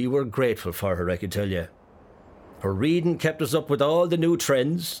we were grateful for her, I can tell you. Her reading kept us up with all the new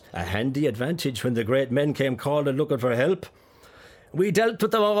trends, a handy advantage when the great men came calling looking for help. We dealt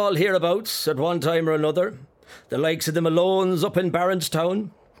with them all hereabouts at one time or another, the likes of the Malones up in Barronstown,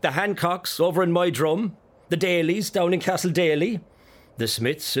 the Hancocks over in My Drum, the Dailies down in Castle Daly, the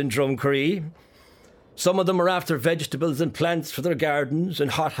Smiths in Drumcree. Some of them were after vegetables and plants for their gardens and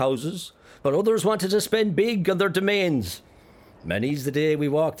hothouses, but others wanted to spend big on their domains. Many's the day we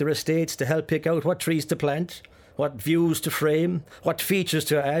walked their estates to help pick out what trees to plant, what views to frame, what features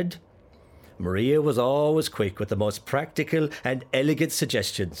to add. Maria was always quick with the most practical and elegant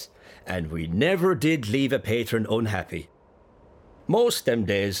suggestions, and we never did leave a patron unhappy. Most them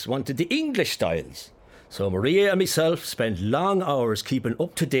days wanted the English styles, so Maria and myself spent long hours keeping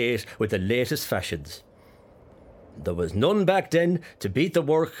up to date with the latest fashions. There was none back then to beat the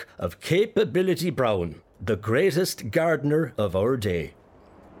work of Capability Brown, the greatest gardener of our day.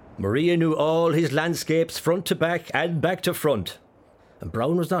 Maria knew all his landscapes front to back and back to front. And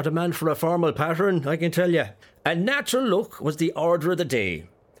Brown was not a man for a formal pattern, I can tell you. A natural look was the order of the day.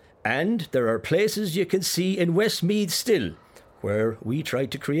 And there are places you can see in Westmeath still, where we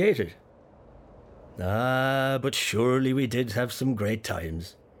tried to create it. Ah, but surely we did have some great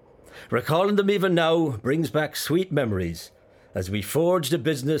times. Recalling them even now brings back sweet memories, as we forged a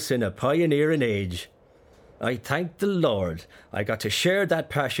business in a pioneering age. I thank the Lord I got to share that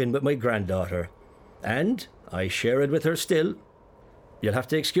passion with my granddaughter, and I share it with her still. You'll have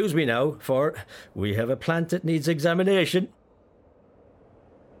to excuse me now, for we have a plant that needs examination.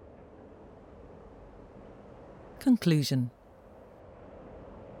 Conclusion.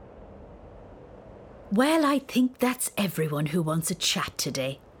 Well, I think that's everyone who wants a chat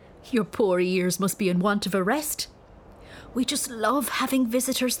today. Your poor ears must be in want of a rest. We just love having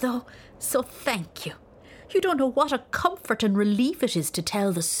visitors, though, so thank you. You don't know what a comfort and relief it is to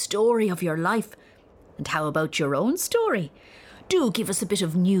tell the story of your life. And how about your own story? Do give us a bit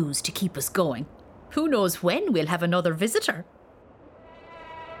of news to keep us going. Who knows when we'll have another visitor?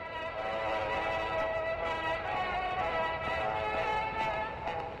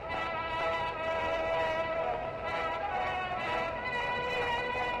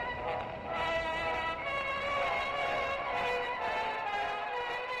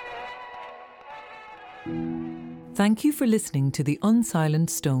 Thank you for listening to the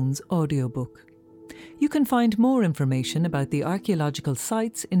Unsilent Stones audiobook. You can find more information about the archaeological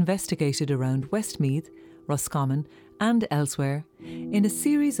sites investigated around Westmeath, Roscommon and elsewhere in a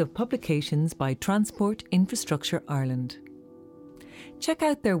series of publications by Transport Infrastructure Ireland. Check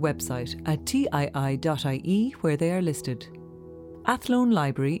out their website at tii.ie where they are listed. Athlone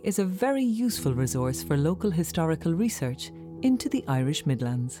Library is a very useful resource for local historical research into the Irish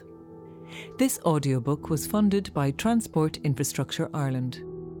Midlands. This audiobook was funded by Transport Infrastructure Ireland.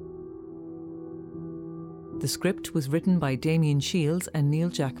 The script was written by Damien Shields and Neil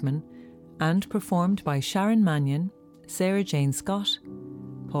Jackman and performed by Sharon Mannion, Sarah Jane Scott,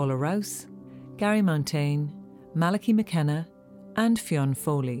 Paula Rouse, Gary Mountain, Malachi McKenna and Fionn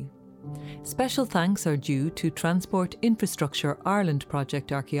Foley. Special thanks are due to Transport Infrastructure Ireland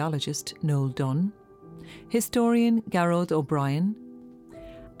project archaeologist Noel Dunn, historian Garrod O'Brien,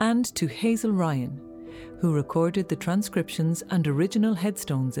 and to Hazel Ryan, who recorded the transcriptions and original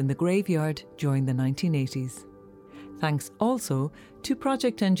headstones in the graveyard during the 1980s. Thanks also to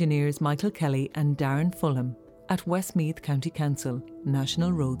project engineers Michael Kelly and Darren Fulham at Westmeath County Council,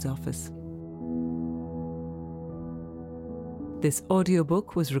 National Roads Office. This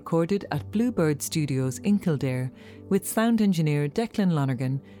audiobook was recorded at Bluebird Studios in Kildare with sound engineer Declan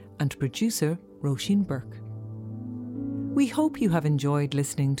Lonergan and producer Roisin Burke. We hope you have enjoyed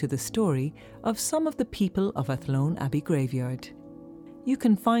listening to the story of some of the people of Athlone Abbey Graveyard. You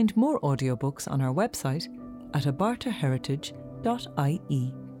can find more audiobooks on our website at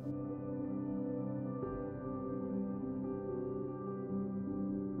abartaheritage.ie.